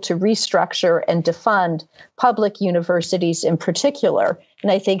tool to restructure and defund public universities in particular.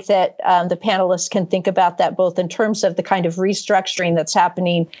 And I think that the panelists can think about that both in terms of the kind of restructuring that's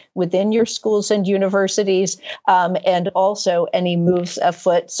happening within your schools and universities, and also any moves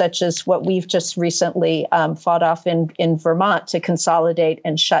afoot, such as what we've just recently fought off in Vermont to consolidate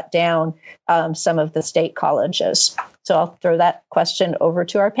and shut down some of the state colleges. So I'll throw that question over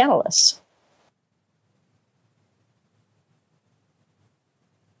to our panelists.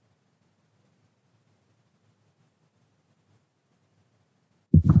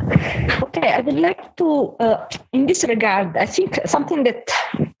 Okay, I would like to, in this regard, I think something that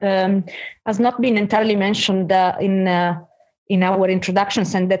has not been entirely mentioned in our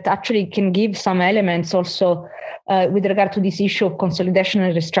introductions, and that actually can give some elements also with regard to this issue of consolidation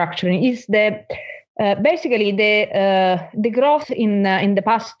and restructuring, is the basically the growth in the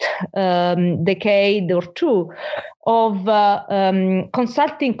past decade or two of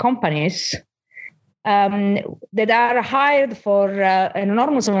consulting companies that are hired for an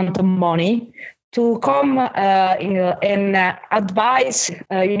enormous amount of money to come and advise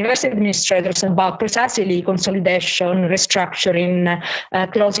university administrators about precisely consolidation, restructuring,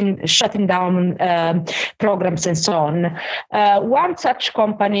 closing, shutting down programs, and so on. One such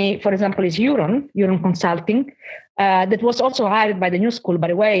company, for example, is Huron Consulting, that was also hired by the New School, by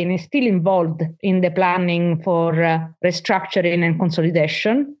the way, and is still involved in the planning for restructuring and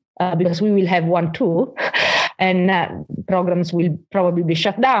consolidation. Because we will have one too, and programs will probably be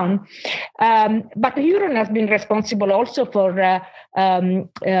shut down. But Huron has been responsible also for the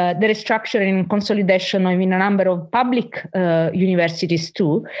restructuring and consolidation in a number of public universities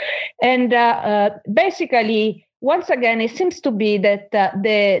too. And basically, once again, it seems to be that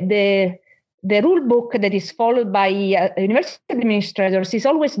the rule book that is followed by university administrators is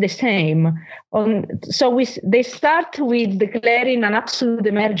always the same. They start with declaring an absolute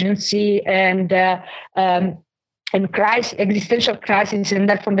emergency and existential crisis, and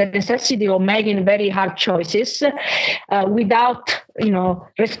therefore the necessity of making very hard choices without,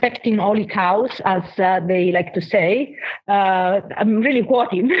 respecting holy cows, as they like to say. I'm really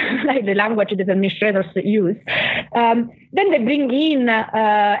quoting like the language that administrators use. Then they bring in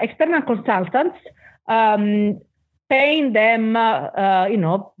external consultants, paying them,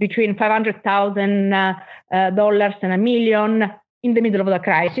 between $500,000 and $1 million in the middle of the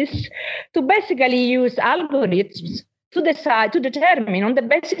crisis, to basically use algorithms to determine on the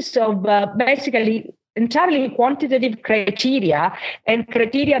basis of basically entirely quantitative criteria, and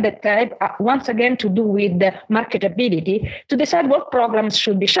criteria that have once again to do with the marketability, to decide what programs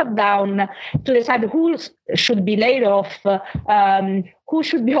should be shut down, to decide who should be laid off, who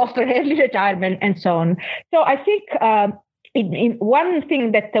should be offered early retirement, and so on. So I think in one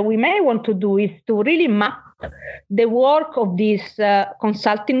thing that we may want to do is to really map the work of these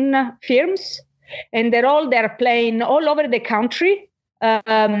consulting firms and the role they're playing all over the country,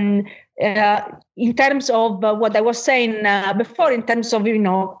 in terms of what I was saying before, in terms of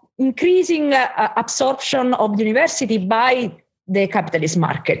increasing absorption of the university by the capitalist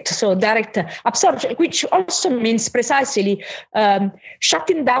market. So direct absorption, which also means precisely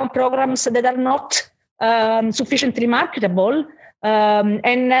shutting down programs that are not sufficiently marketable,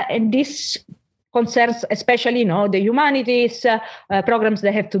 and this concerns especially, the humanities, programs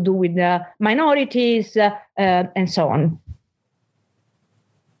that have to do with minorities, and so on.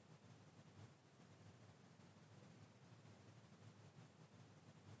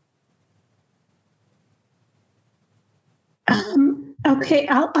 Okay,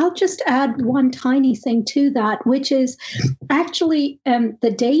 I'll just add one tiny thing to that, which is actually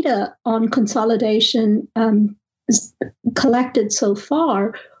the data on consolidation collected so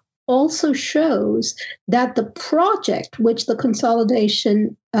far also shows that the project which the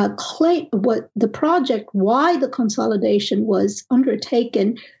consolidation why the consolidation was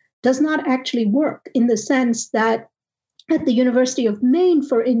undertaken does not actually work, in the sense that at the University of Maine,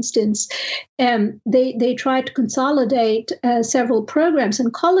 for instance, they tried to consolidate several programs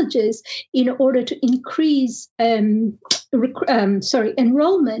and colleges in order to increase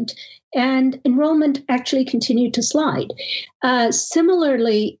enrollment, and enrollment actually continued to slide.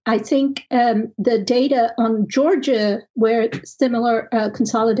 Similarly, I think the data on Georgia, where similar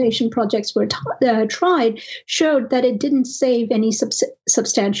consolidation projects were tried, showed that it didn't save any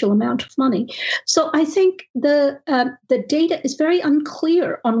substantial amount of money. So I think the data is very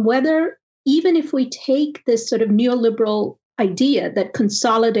unclear on whether, even if we take this sort of neoliberal idea that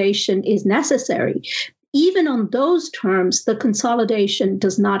consolidation is necessary, even on those terms, the consolidation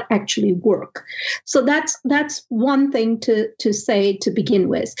does not actually work. So that's one thing to say to begin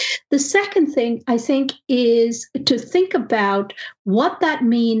with. The second thing, I think, is to think about what that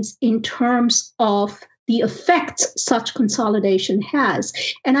means in terms of the effects such consolidation has.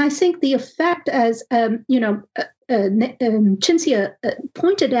 And I think the effect, as Cinzia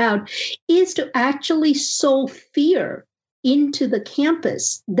pointed out, is to actually sow fear into the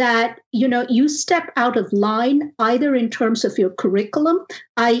campus that, you step out of line, either in terms of your curriculum,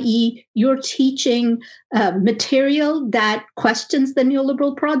 i.e. you're teaching material that questions the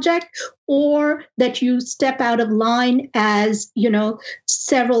neoliberal project, or that you step out of line as,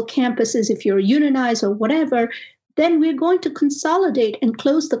 several campuses, if you're unionized or whatever, then we're going to consolidate and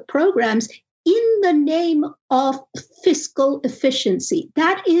close the programs in the name of fiscal efficiency.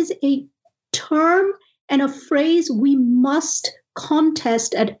 That is a term and a phrase we must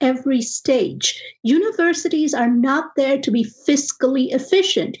contest at every stage. Universities are not there to be fiscally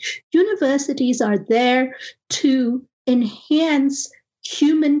efficient. Universities are there to enhance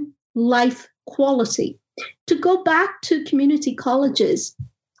human life quality. To go back to community colleges,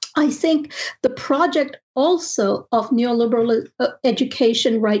 I think the project also of neoliberal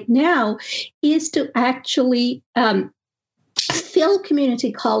education right now is to actually fill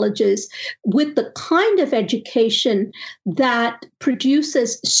community colleges with the kind of education that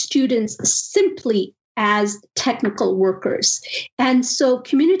produces students simply as technical workers. And so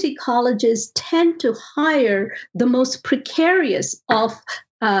community colleges tend to hire the most precarious of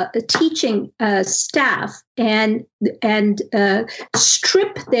teaching staff and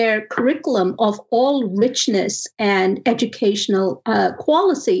strip their curriculum of all richness and educational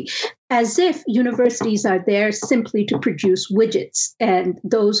quality, as if universities are there simply to produce widgets and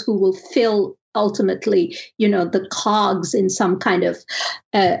those who will fill ultimately, the cogs in some kind of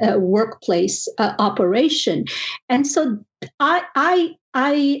workplace operation. And so I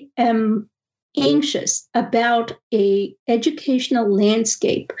am anxious about a educational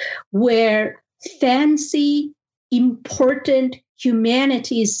landscape where fancy, important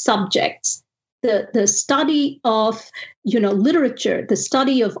humanities subjects, the study of literature, the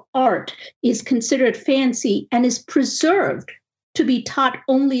study of art, is considered fancy and is preserved to be taught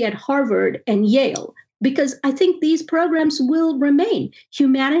only at Harvard and Yale, because I think these programs will remain.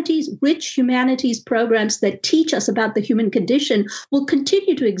 Rich humanities programs that teach us about the human condition will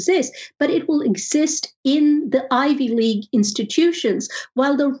continue to exist, but it will exist in the Ivy League institutions,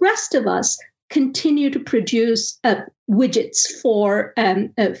 while the rest of us continue to produce widgets for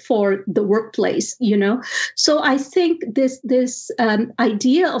the workplace. So I think this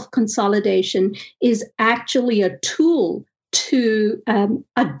idea of consolidation is actually a tool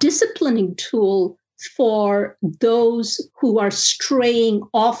a disciplining tool for those who are straying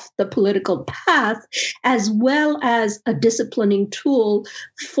off the political path, as well as a disciplining tool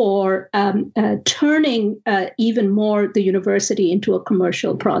for turning even more the university into a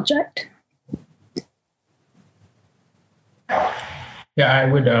commercial project. Yeah, I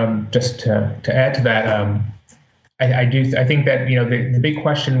would just to add to that. I think that the big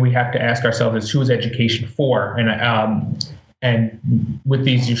question we have to ask ourselves is, who is education for? And with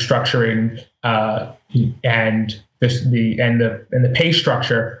these restructuring and the pay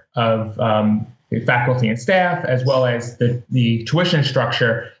structure of the faculty and staff, as well as the tuition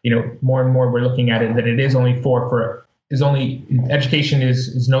structure, more and more we're looking at it that it is only education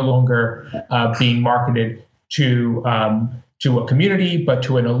is no longer being marketed to a community, but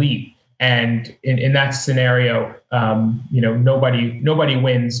to an elite. And in that scenario, nobody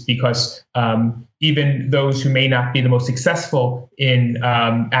wins, because even those who may not be the most successful in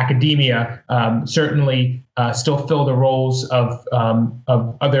academia certainly still fill the roles of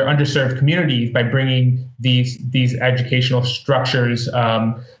other underserved communities by bringing these educational structures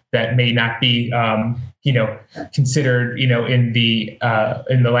that may not be considered in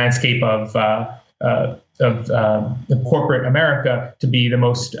the landscape of corporate America to be the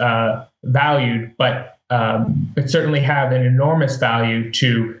most valued, but certainly have an enormous value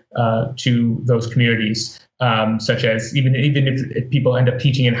to those communities, such as even if people end up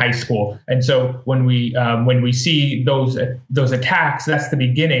teaching in high school. And so when we see those attacks, that's the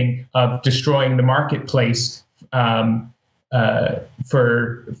beginning of destroying the marketplace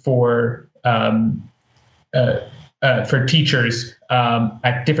for teachers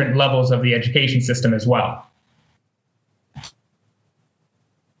at different levels of the education system as well.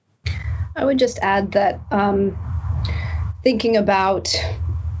 I would just add that thinking about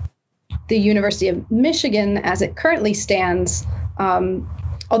the University of Michigan as it currently stands,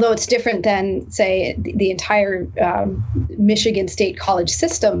 although it's different than, say, the entire Michigan State College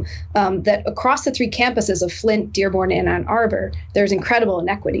system, that across the three campuses of Flint, Dearborn, and Ann Arbor, there's incredible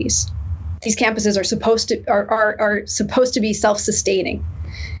inequities. These campuses are supposed to be self-sustaining.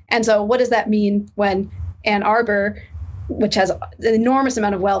 And so what does that mean when Ann Arbor, which has an enormous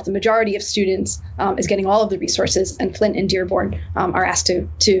amount of wealth, the majority of students is getting all of the resources, and Flint and Dearborn are asked to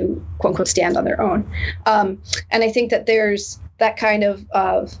quote unquote stand on their own. And I think that there's that kind of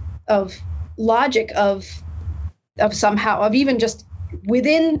logic of even just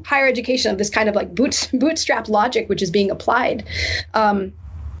within higher education, of this kind of like bootstrap logic which is being applied.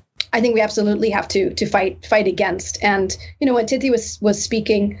 I think we absolutely have to fight against. And when Tithi was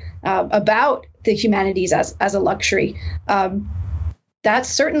speaking about the humanities as a luxury, that's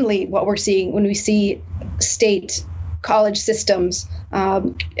certainly what we're seeing when we see state college systems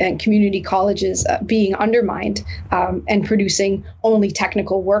and community colleges being undermined and producing only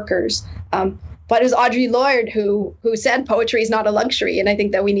technical workers. But it was Audre Lorde who said poetry is not a luxury, and I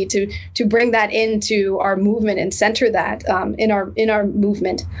think that we need to bring that into our movement and center that in our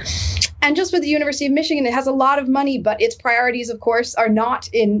movement. And just with the University of Michigan, it has a lot of money, but its priorities, of course, are not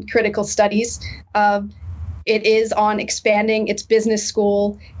in critical studies. It is on expanding its business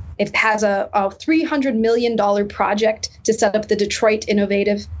school. It has a $300 million project to set up the Detroit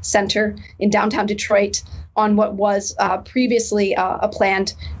Innovative Center in downtown Detroit on what was previously a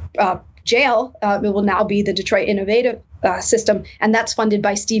planned jail. It will now be the Detroit Innovative System, and that's funded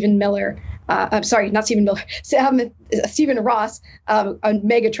by Stephen Ross, a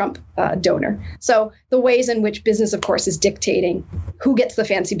mega Trump donor. So the ways in which business, of course, is dictating who gets the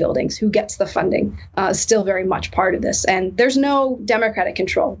fancy buildings, who gets the funding, is still very much part of this. And there's no democratic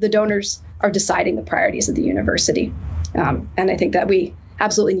control. The donors are deciding the priorities of the university. And I think that we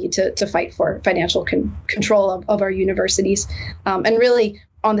absolutely need to fight for financial control of our universities, and really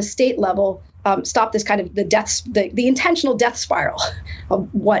on the state level, stop this kind of the intentional death spiral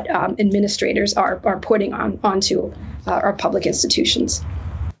of what administrators are putting onto our public institutions.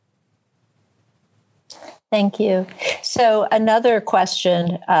 Thank you. So another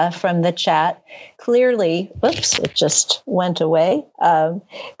question from the chat. Clearly, whoops, it just went away.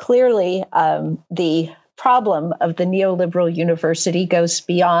 Clearly, the problem of the neoliberal university goes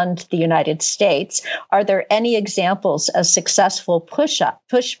beyond the United States. Are there any examples of successful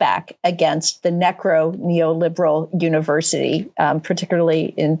pushback against the necro-neoliberal university, particularly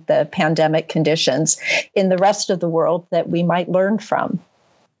in the pandemic conditions, in the rest of the world that we might learn from?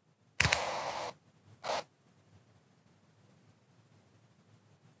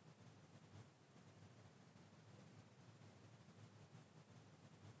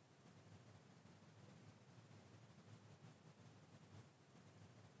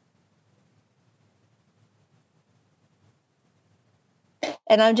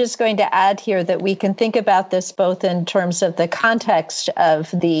 And I'm just going to add here that we can think about this both in terms of the context of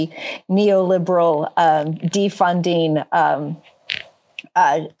the neoliberal defunding,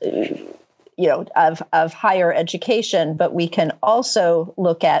 of higher education, but we can also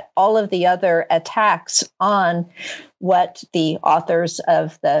look at all of the other attacks on what the authors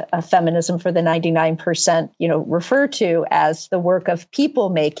of the Feminism for the 99%, refer to as the work of people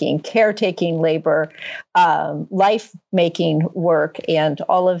making, caretaking labor, life making work, and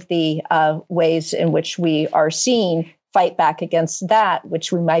all of the ways in which we are seeing fight back against that,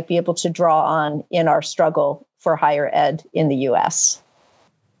 which we might be able to draw on in our struggle for higher ed in the U.S.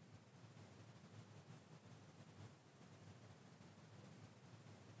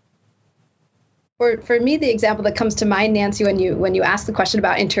 For me, the example that comes to mind, Nancy, when you ask the question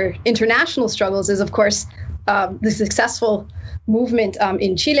about international struggles, is of course the successful movement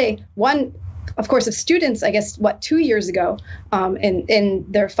in Chile. One, of course, of students, I guess, 2 years ago, in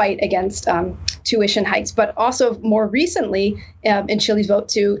their fight against tuition hikes, but also more recently in Chile's vote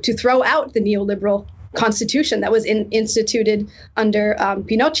to throw out the neoliberal constitution that was instituted under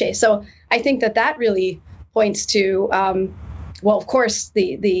Pinochet. So I think that really points to, well, of course,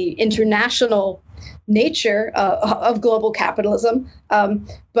 the international nature of global capitalism,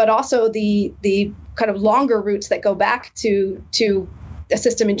 but also the kind of longer roots that go back to a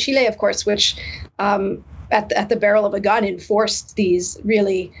system in Chile, of course, which at the barrel of a gun enforced these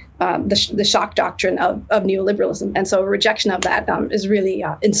really the shock doctrine of neoliberalism. And so a rejection of that is really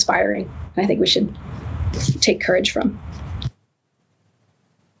inspiring. And I think we should take courage from.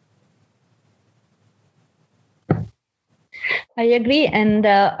 I agree. And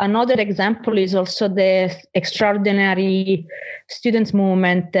another example is also the extraordinary students'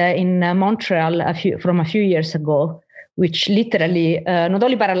 movement in Montreal from a few years ago, which literally not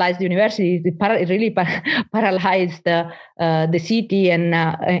only paralyzed the university, it really paralyzed the city and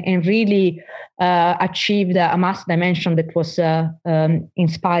really achieved a mass dimension that was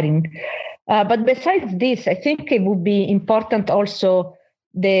inspiring. But besides this, I think it would be important also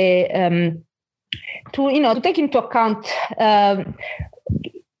to take into account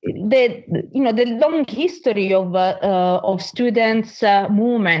the long history of students'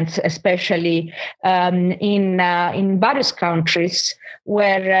 movements, especially in various countries,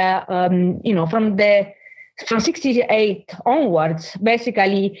 where from 68 onwards,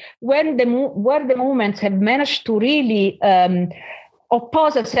 basically, where the movements have managed to really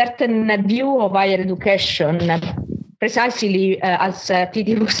oppose a certain view of higher education, precisely as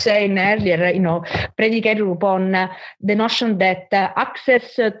Titi was saying earlier, predicated upon the notion that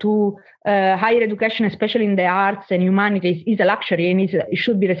access to higher education, especially in the arts and humanities, is a luxury and it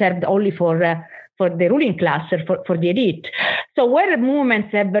should be reserved only for the ruling class or for the elite. So where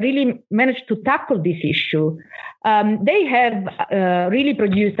movements have really managed to tackle this issue, they have really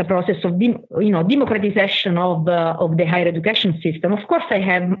produced a process of democratization of the higher education system. Of course, I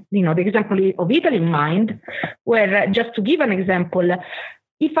have the example of Italy in mind, where just to give an example,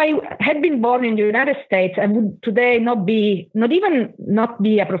 if I had been born in the United States, I would today not be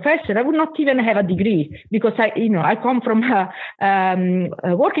a professor. I would not even have a degree, because I come from a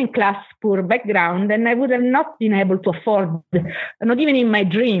working class poor background, and I would have not been able to afford, not even in my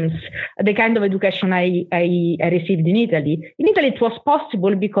dreams, the kind of education I received in Italy. In Italy, it was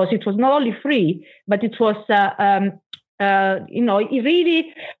possible because it was not only free, but it was it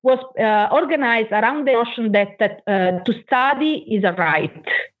really was organized around the notion that to study is a right,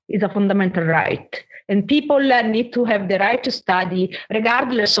 is a fundamental right. And people need to have the right to study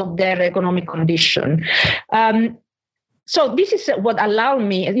regardless of their economic condition. So this is what allowed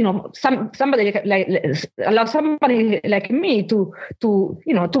me, somebody like me to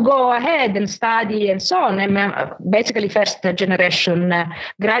go ahead and study and so on. I'm basically first generation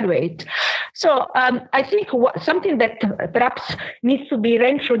graduate. So I think something that perhaps needs to be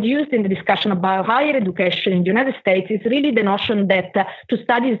reintroduced in the discussion about higher education in the United States is really the notion that to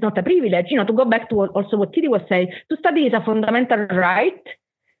study is not a privilege. To go back to also what Titi was saying, to study is a fundamental right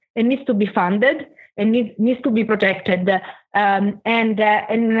and needs to be funded and needs to be protected, and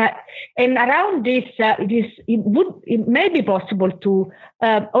around this, it may be possible to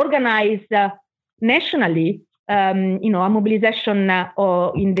organize nationally, a mobilization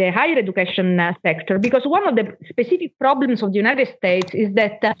in the higher education sector, because one of the specific problems of the United States is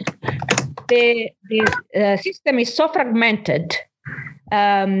that the system is so fragmented,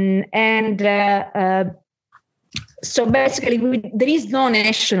 so basically, there is no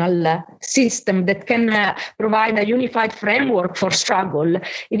national system that can provide a unified framework for struggle.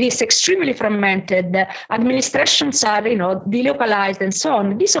 It is extremely fragmented. Administrations are, delocalized and so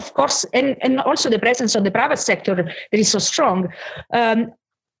on. This, of course, and also the presence of the private sector that is so strong,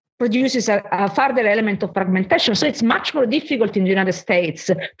 produces a further element of fragmentation. So it's much more difficult in the United States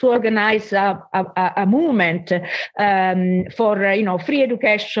to organize a movement for free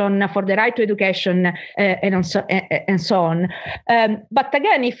education, for the right to education, and so on. But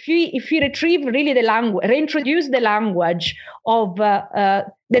again, if we retrieve really the language, reintroduce the language of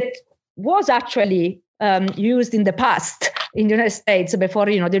that was actually used in the past in the United States before,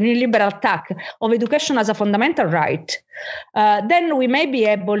 the neoliberal attack of education as a fundamental right, then we may be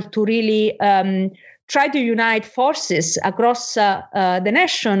able to really try to unite forces across the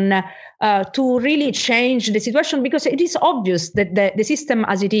nation to really change the situation, because it is obvious that the system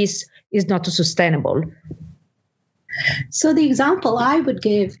as it is not sustainable. So the example I would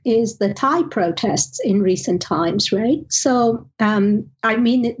give is the Thai protests in recent times, right? So,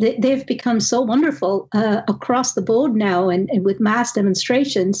 they've become so wonderful across the board now, and with mass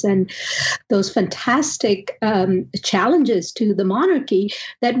demonstrations and those fantastic challenges to the monarchy,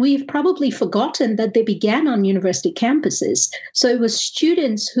 that we've probably forgotten that they began on university campuses. So it was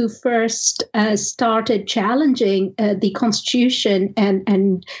students who first started challenging the constitution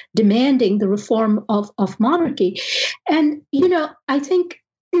and demanding the reform of monarchy. And, I think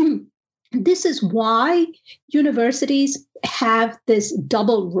this is why universities have this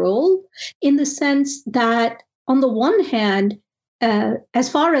double role, in the sense that, on the one hand, as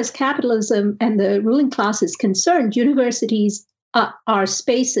far as capitalism and the ruling class is concerned, universities are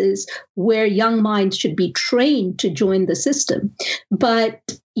spaces where young minds should be trained to join the system. But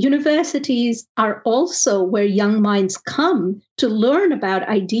universities are also where young minds come to learn about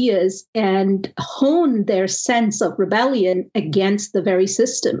ideas and hone their sense of rebellion against the very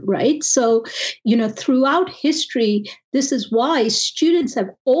system, right? So, throughout history, this is why students have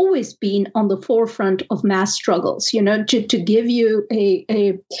always been on the forefront of mass struggles. To give you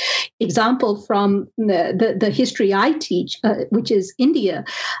a example from the history I teach, which is India,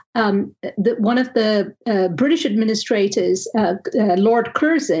 one of the British administrators, Lord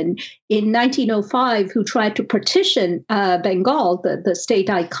Curzon, in 1905, who tried to partition Bengal, the state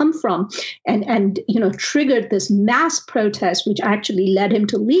I come from, and triggered this mass protest, which actually led him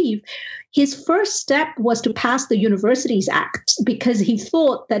to leave. His first step was to pass the Universities Act, because he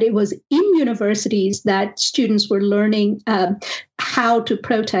thought that it was in universities that students were learning how to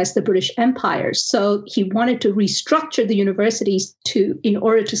protest the British Empire. So he wanted to restructure the universities in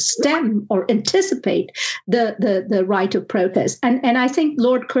order to stem or anticipate the right of protest. And I think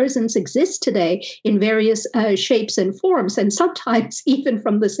Lord Curzon's exist today in various shapes and forms, and sometimes even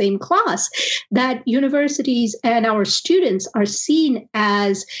from the same class, that universities and our students are seen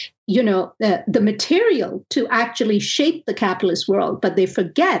as the material to actually shape the capitalist world, but they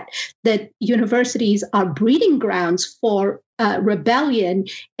forget that universities are breeding grounds for rebellion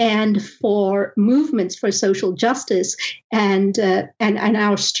and for movements for social justice, and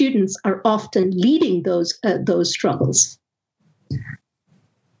our students are often leading those struggles.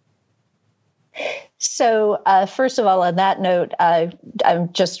 So first of all, on that note,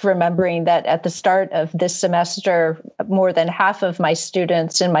 I'm just remembering that at the start of this semester, more than half of my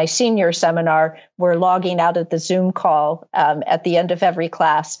students in my senior seminar were logging out of the Zoom call at the end of every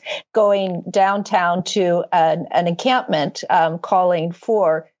class, going downtown to an encampment calling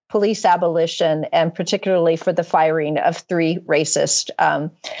for police abolition, and particularly for the firing of 3 racist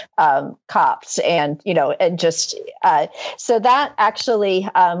cops. And, so that actually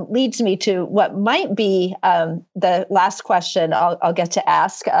leads me to what might be the last question I'll get to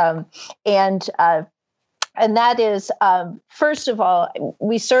ask. And that is, first of all,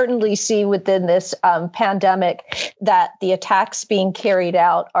 we certainly see within this pandemic that the attacks being carried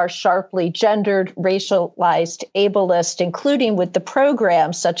out are sharply gendered, racialized, ableist, including with the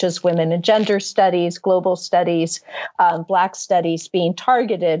programs such as women and gender studies, global studies, Black studies being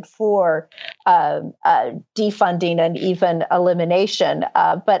targeted for defunding and even elimination.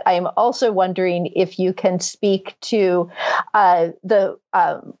 But I'm also wondering if you can speak to the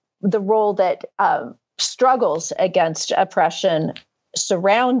role that struggles against oppression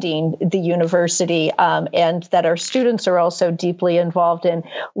surrounding the university, and that our students are also deeply involved in.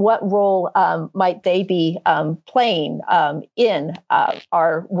 What role might they be playing in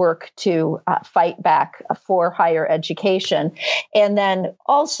our work to fight back for higher education? And then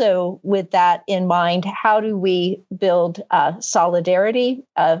also with that in mind, how do we build solidarity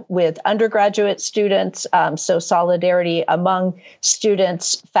with undergraduate students? So solidarity among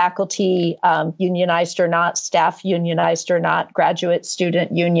students, faculty, unionized or not, staff unionized or not, graduate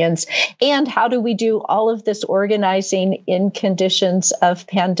student unions, and how do we do all of this organizing in conditions of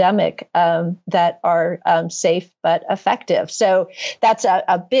pandemic that are safe but effective? So that's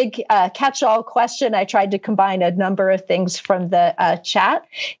a big catch-all question. I tried to combine a number of things from the chat,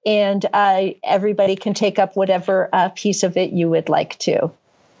 and everybody can take up whatever piece of it you would like to.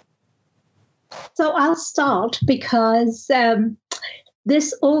 So I'll start because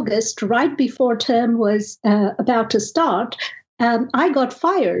this August, right before term was about to start, I got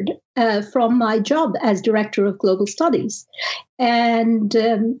fired from my job as director of global studies. And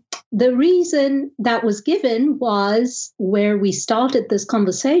the reason that was given was where we started this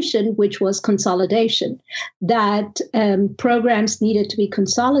conversation, which was consolidation, that programs needed to be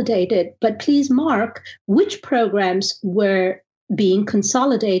consolidated. But please mark which programs were being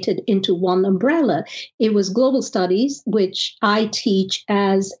consolidated into one umbrella. It was global studies, which I teach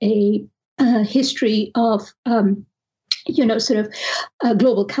as a history of sort of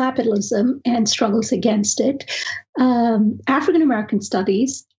global capitalism and struggles against it, African American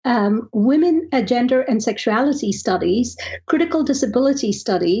studies, women, gender and sexuality studies, critical disability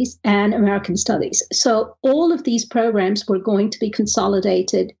studies, and American studies. So all of these programs were going to be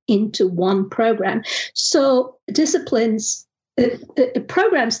consolidated into one program. So disciplines,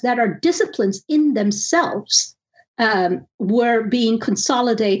 programs that are disciplines in themselves were being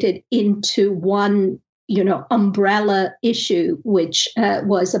consolidated into one umbrella issue, which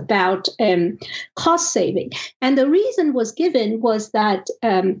was about cost saving. And the reason was given was that,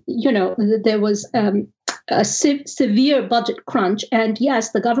 there was a severe budget crunch. And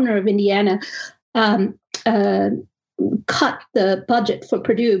yes, the governor of Indiana cut the budget for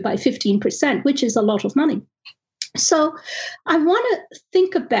Purdue by 15%, which is a lot of money. So I want to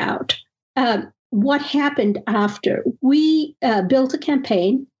think about what happened after. We built a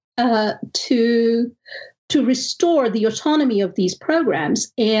campaign to restore the autonomy of these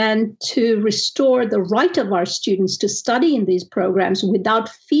programs and to restore the right of our students to study in these programs without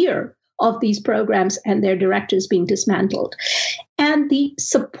fear of these programs and their directors being dismantled. And the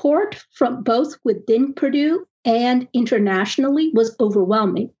support from both within Purdue and internationally was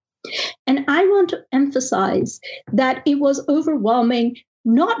overwhelming. And I want to emphasize that it was overwhelming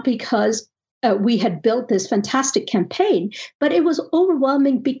not because we had built this fantastic campaign, but it was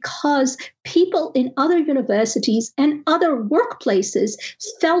overwhelming because people in other universities and other workplaces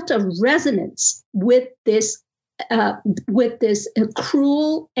felt a resonance with this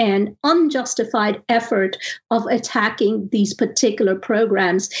cruel and unjustified effort of attacking these particular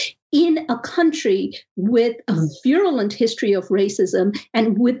programs in a country with a virulent history of racism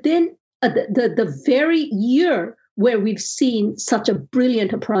and within the very year where we've seen such a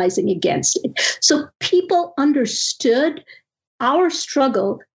brilliant uprising against it. So people understood our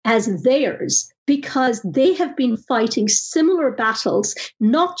struggle as theirs because they have been fighting similar battles,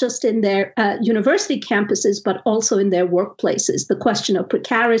 not just in their university campuses, but also in their workplaces, the question of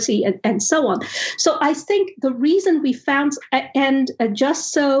precarity and so on. So I think the reason we found, and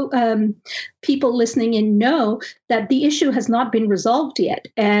just so people listening in know that the issue has not been resolved yet.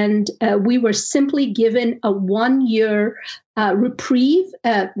 And we were simply given a 1-year reprieve.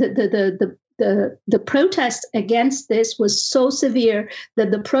 The protest against this was so severe that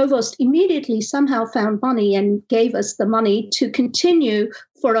the provost immediately somehow found money and gave us the money to continue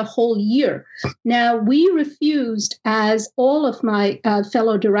for a whole year. Now, we refused, as all of my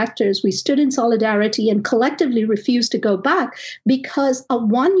fellow directors, we stood in solidarity and collectively refused to go back because a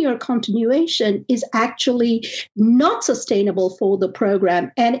 1-year continuation is actually not sustainable for the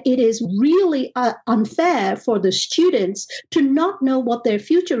program. And it is really unfair for the students to not know what their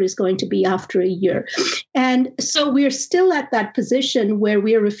future is going to be after a year. And so we're still at that position where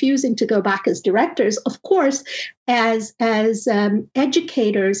we're refusing to go back as directors. Of course, as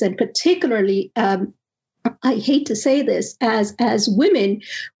educators, and particularly, I hate to say this, as women,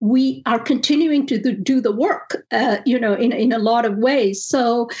 we are continuing to do the work, in a lot of ways.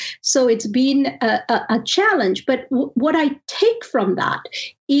 So it's been a challenge. But what I take from that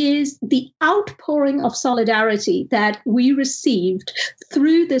is the outpouring of solidarity that we received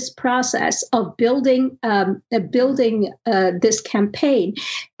through this process of building this campaign.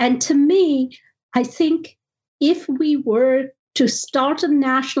 And to me, I think if we were to start a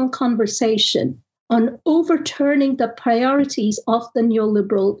national conversation on overturning the priorities of the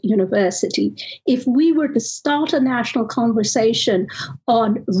neoliberal university, if we were to start a national conversation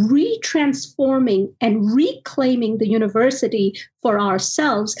on retransforming and reclaiming the university for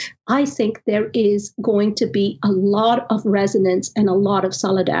ourselves, I think there is going to be a lot of resonance and a lot of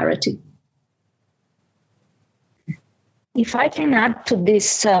solidarity. If I can add to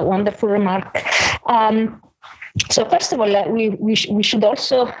this wonderful remark, so first of all, we should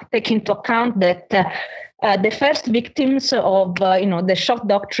also take into account that the first victims of the shock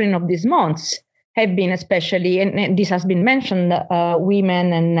doctrine of these months have been especially, and this has been mentioned,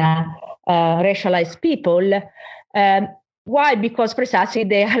 women and racialized people. Why? Because precisely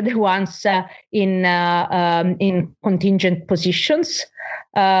they are the ones in contingent positions,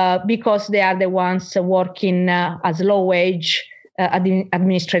 because they are the ones working as low wage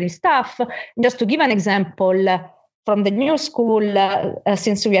administrative staff. Just to give an example from the new school,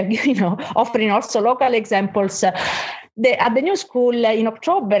 since we are offering also local examples, at the new school in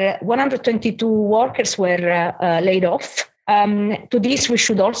October, 122 workers were laid off. To this, we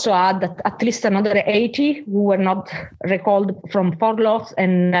should also add that at least another 80 who were not recalled from furloughs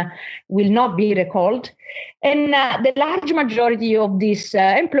and will not be recalled. And the large majority of these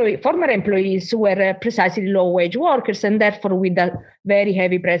former employees were precisely low-wage workers, and therefore with a very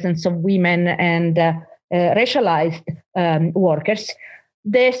heavy presence of women and racialized workers.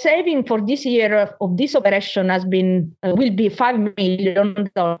 The saving for this year of this operation will be $5 million.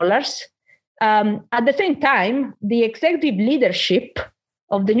 At the same time, the executive leadership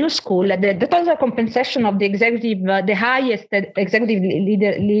of the new school, the total compensation of the highest executive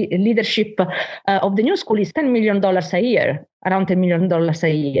leadership of the new school is $10 million a year, around $10 million a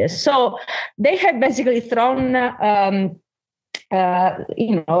year. So they have basically thrown, at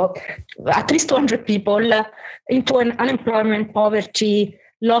least 200 people into an unemployment, poverty,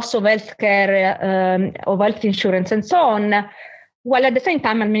 loss of healthcare, of health insurance, and so on. While at the same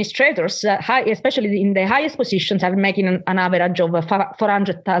time, administrators, especially in the highest positions, are making an average of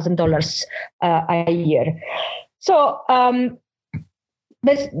 $400,000 a year. So,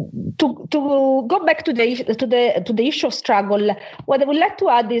 to go back to the issue of struggle, what I would like to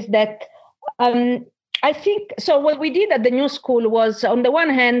add is that I think so. What we did at the New School was, on the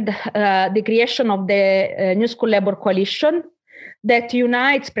one hand, the creation of the New School Labor Coalition that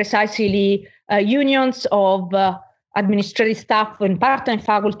unites precisely unions of administrative staff and part-time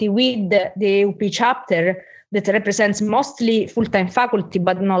faculty with the AUP chapter that represents mostly full-time faculty,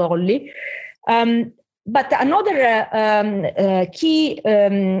 but not only. But another key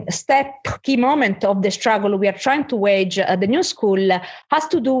moment of the struggle we are trying to wage at the New School has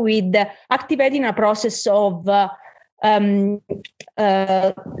to do with activating a process of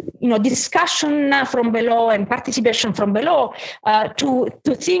discussion from below and participation from below to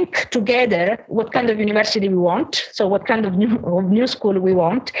think together what kind of university we want, so what kind of new school we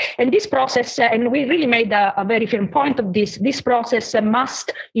want. And this process, and we really made a very firm point of this process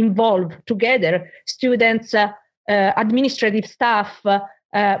must involve together students, administrative staff,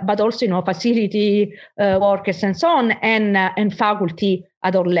 but also facility workers and so on, and faculty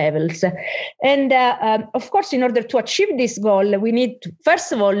at all levels. And of course, in order to achieve this goal, we need to,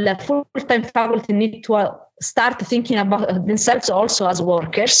 first of all, full-time faculty need to start thinking about themselves also as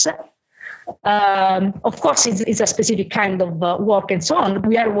workers. Of course, it's a specific kind of work and so on.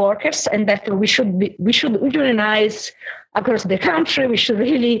 We are workers, and therefore we should unionize across the country. We should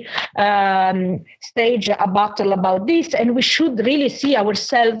really stage a battle about this, and we should really see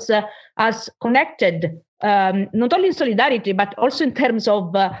ourselves as connected, not only in solidarity, but also in terms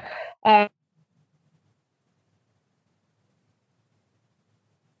of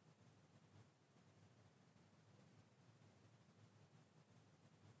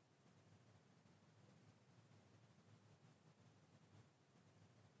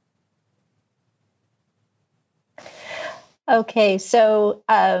Okay, so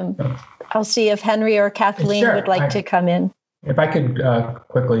I'll see if Henry or Kathleen would like to come in. If I could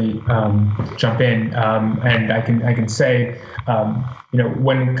quickly jump in, and I can say,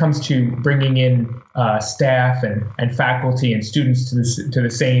 when it comes to bringing in staff and faculty and students to the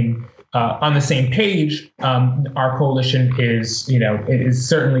same on the same page, our coalition is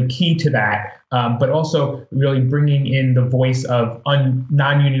certainly key to that. But also really bringing in the voice of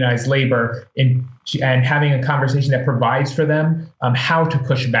non-unionized labor and having a conversation that provides for them how to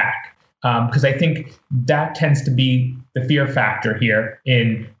push back. Because I think that tends to be the fear factor here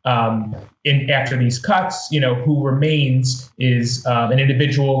in after these cuts. Who remains is an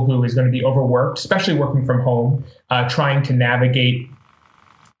individual who is going to be overworked, especially working from home, trying to navigate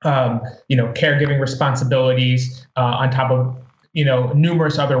caregiving responsibilities on top of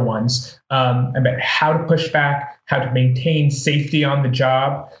numerous other ones, about how to push back, how to maintain safety on the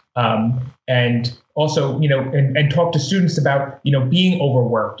job, and also, and talk to students about, being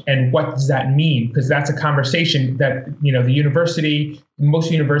overworked and what does that mean? Because that's a conversation that,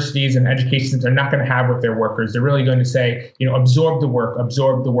 most universities and educations are not going to have with their workers. They're really going to say, absorb the work,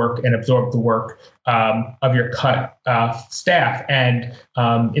 and absorb the work of your cut staff. And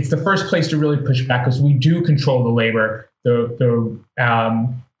it's the first place to really push back because we do control the labor,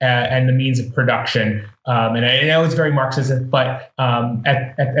 and the means of production. And I know it's very Marxist, but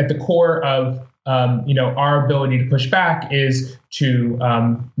at the core of our ability to push back is to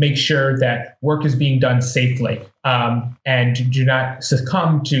make sure that work is being done safely, and do not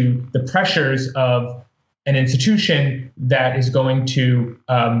succumb to the pressures of an institution that is going to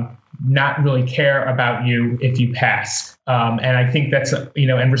not really care about you if you pass. And I think that's,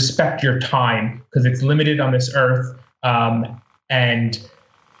 and respect your time because it's limited on this earth. And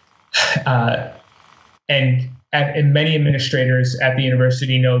many administrators at the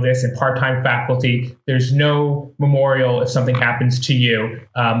university know this, and part-time faculty, there's no memorial if something happens to you.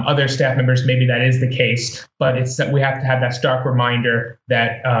 Other staff members, maybe that is the case, but it's that we have to have that stark reminder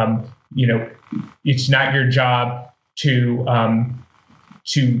that, it's not your job to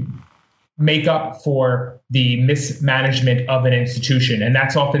make up for the mismanagement of an institution. And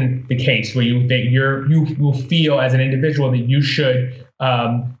that's often the case where you will feel as an individual that you should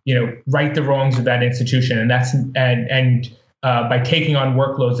right the wrongs of that institution. And by taking on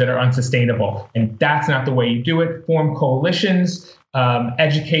workloads that are unsustainable. And that's not the way you do it. Form coalitions,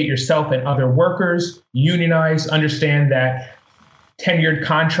 educate yourself and other workers, unionize, understand that tenured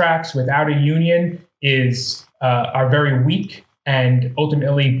contracts without a union are very weak and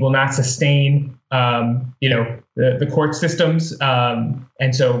ultimately will not sustain the court systems.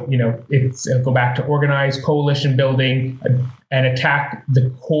 And so, it's go back to organized coalition building and attack the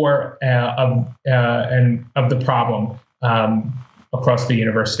core of the problem across the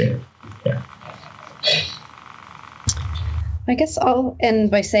university. Yeah. I guess I'll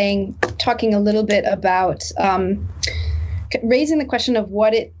end by talking a little bit about raising the question of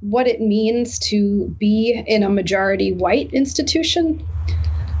what it means to be in a majority white institution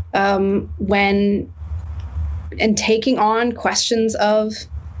when taking on questions of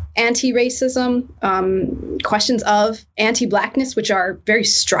anti-racism, questions of anti-Blackness, which are very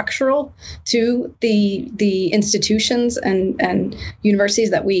structural to the institutions and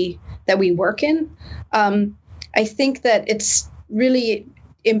universities that we work in. I think that it's really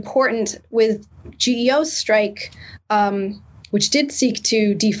important with GEO's strike, which did seek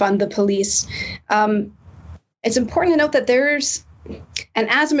to defund the police. It's important to note that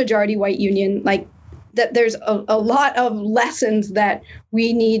as a majority white union, that there's a lot of lessons that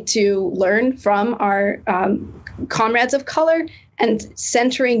we need to learn from our comrades of color, and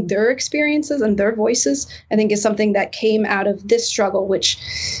centering their experiences and their voices, I think, is something that came out of this struggle, which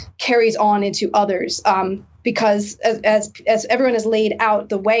carries on into others. Because as everyone has laid out,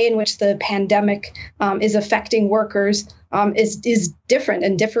 the way in which the pandemic is affecting workers is different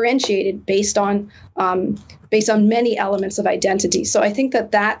and differentiated based on many elements of identity. So I think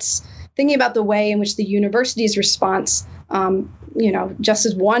that's thinking about the way in which the university's response, just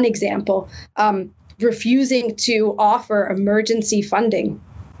as one example, refusing to offer emergency funding,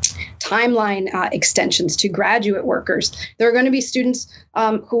 timeline extensions to graduate workers. There are going to be students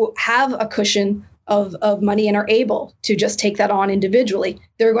who have a cushion of money and are able to just take that on individually.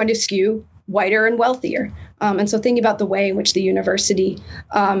 They're going to skew whiter and wealthier. And so thinking about the way in which the university,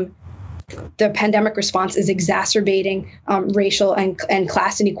 the pandemic response is exacerbating racial and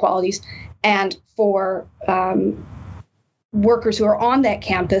class inequalities. And for workers who are on that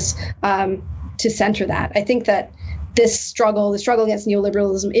campus to center that. I think that the struggle against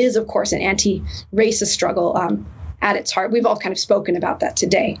neoliberalism is, of course, an anti-racist struggle at its heart. We've all kind of spoken about that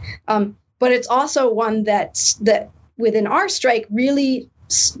today. But it's also one that within our strike really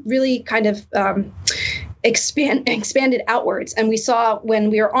kind of expanded outwards. And we saw when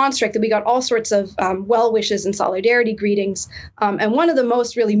we were on strike that we got all sorts of well wishes and solidarity greetings. And one of the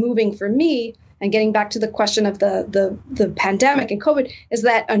most really moving for me, and getting back to the question of the pandemic and COVID, is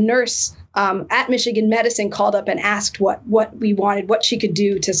that a nurse at Michigan Medicine called up and asked what we wanted, what she could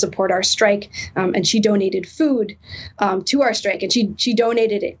do to support our strike. And she donated food to our strike, and she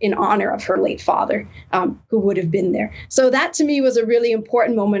donated it in honor of her late father, who would have been there. So that to me was a really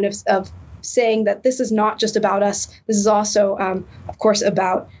important moment of saying that this is not just about us. This is also, of course,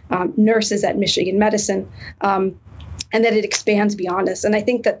 about nurses at Michigan Medicine, and that it expands beyond us. And I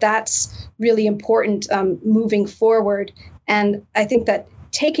think that that's really important moving forward. And I think that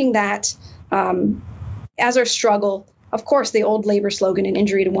taking that as our struggle, of course, the old labor slogan, an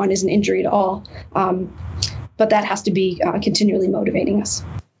injury to one is an injury to all, but that has to be continually motivating us.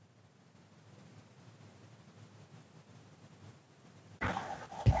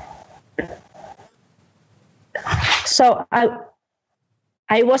 So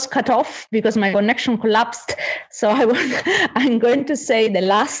I was cut off because my connection collapsed. So I'm going to say the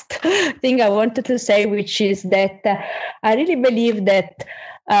last thing I wanted to say, which is that I really believe that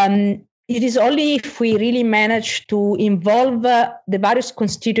it is only if we really manage to involve the various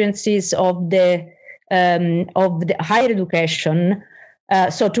constituencies of the higher education,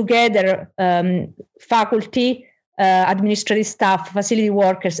 so together faculty, administrative staff, facility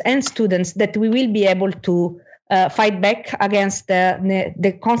workers, and students, that we will be able to fight back against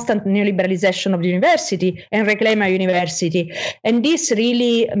the constant neoliberalization of the university and reclaim our university. And this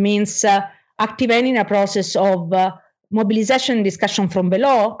really means activating a process of mobilization and discussion from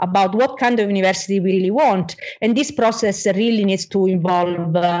below about what kind of university we really want. And this process really needs to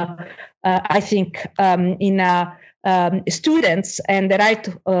involve, I think, in students and the right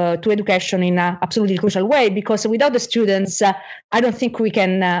to education in an absolutely crucial way, because without the students, I don't think we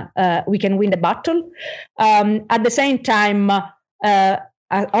can win the battle. At the same time,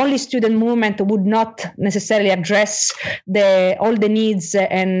 only student movement would not necessarily address all the needs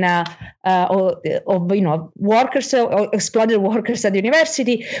and of workers or exploited workers at the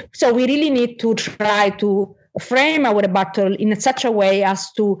university. So we really need to try to frame our battle in such a way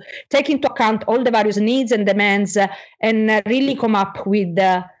as to take into account all the various needs and demands and really come up with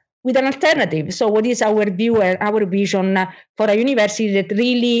an alternative. So what is our view and our vision for a university that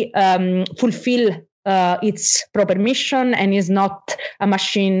really fulfill its proper mission and is not a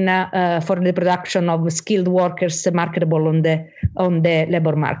machine for the production of skilled workers marketable on the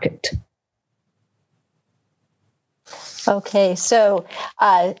labor market? Okay, so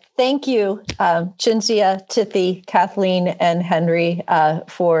thank you, Cinzia, Tithi, Kathleen, and Henry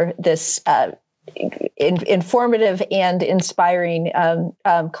for this informative and inspiring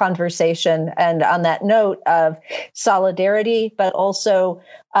conversation. And on that note of solidarity, but also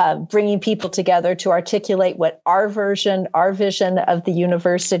bringing people together to articulate what our vision of the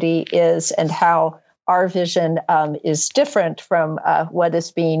university is and how our vision is different from what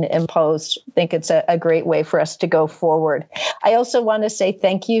is being imposed. I think it's a great way for us to go forward. I also want to say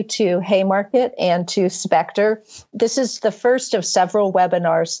thank you to Haymarket and to Spectre. This is the first of several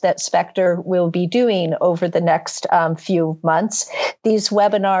webinars that Spectre will be doing over the next few months. These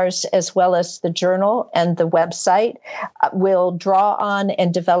webinars, as well as the journal and the website, will draw on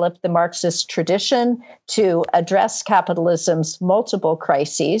and develop the Marxist tradition to address capitalism's multiple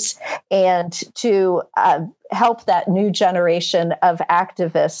crises and to help that new generation of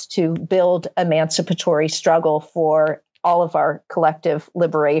activists to build emancipatory struggle for all of our collective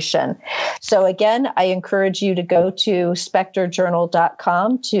liberation. So again, I encourage you to go to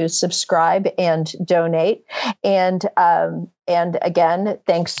spectrejournal.com to subscribe and donate. And again,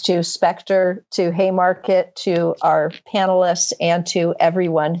 thanks to Spectre, to Haymarket, to our panelists, and to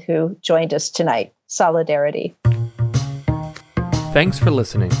everyone who joined us tonight. Solidarity. Thanks for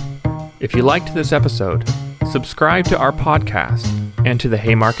listening. If you liked this episode, subscribe to our podcast and to the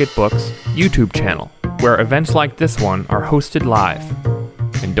Haymarket Books YouTube channel, where events like this one are hosted live.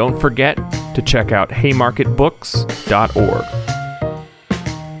 And don't forget to check out haymarketbooks.org.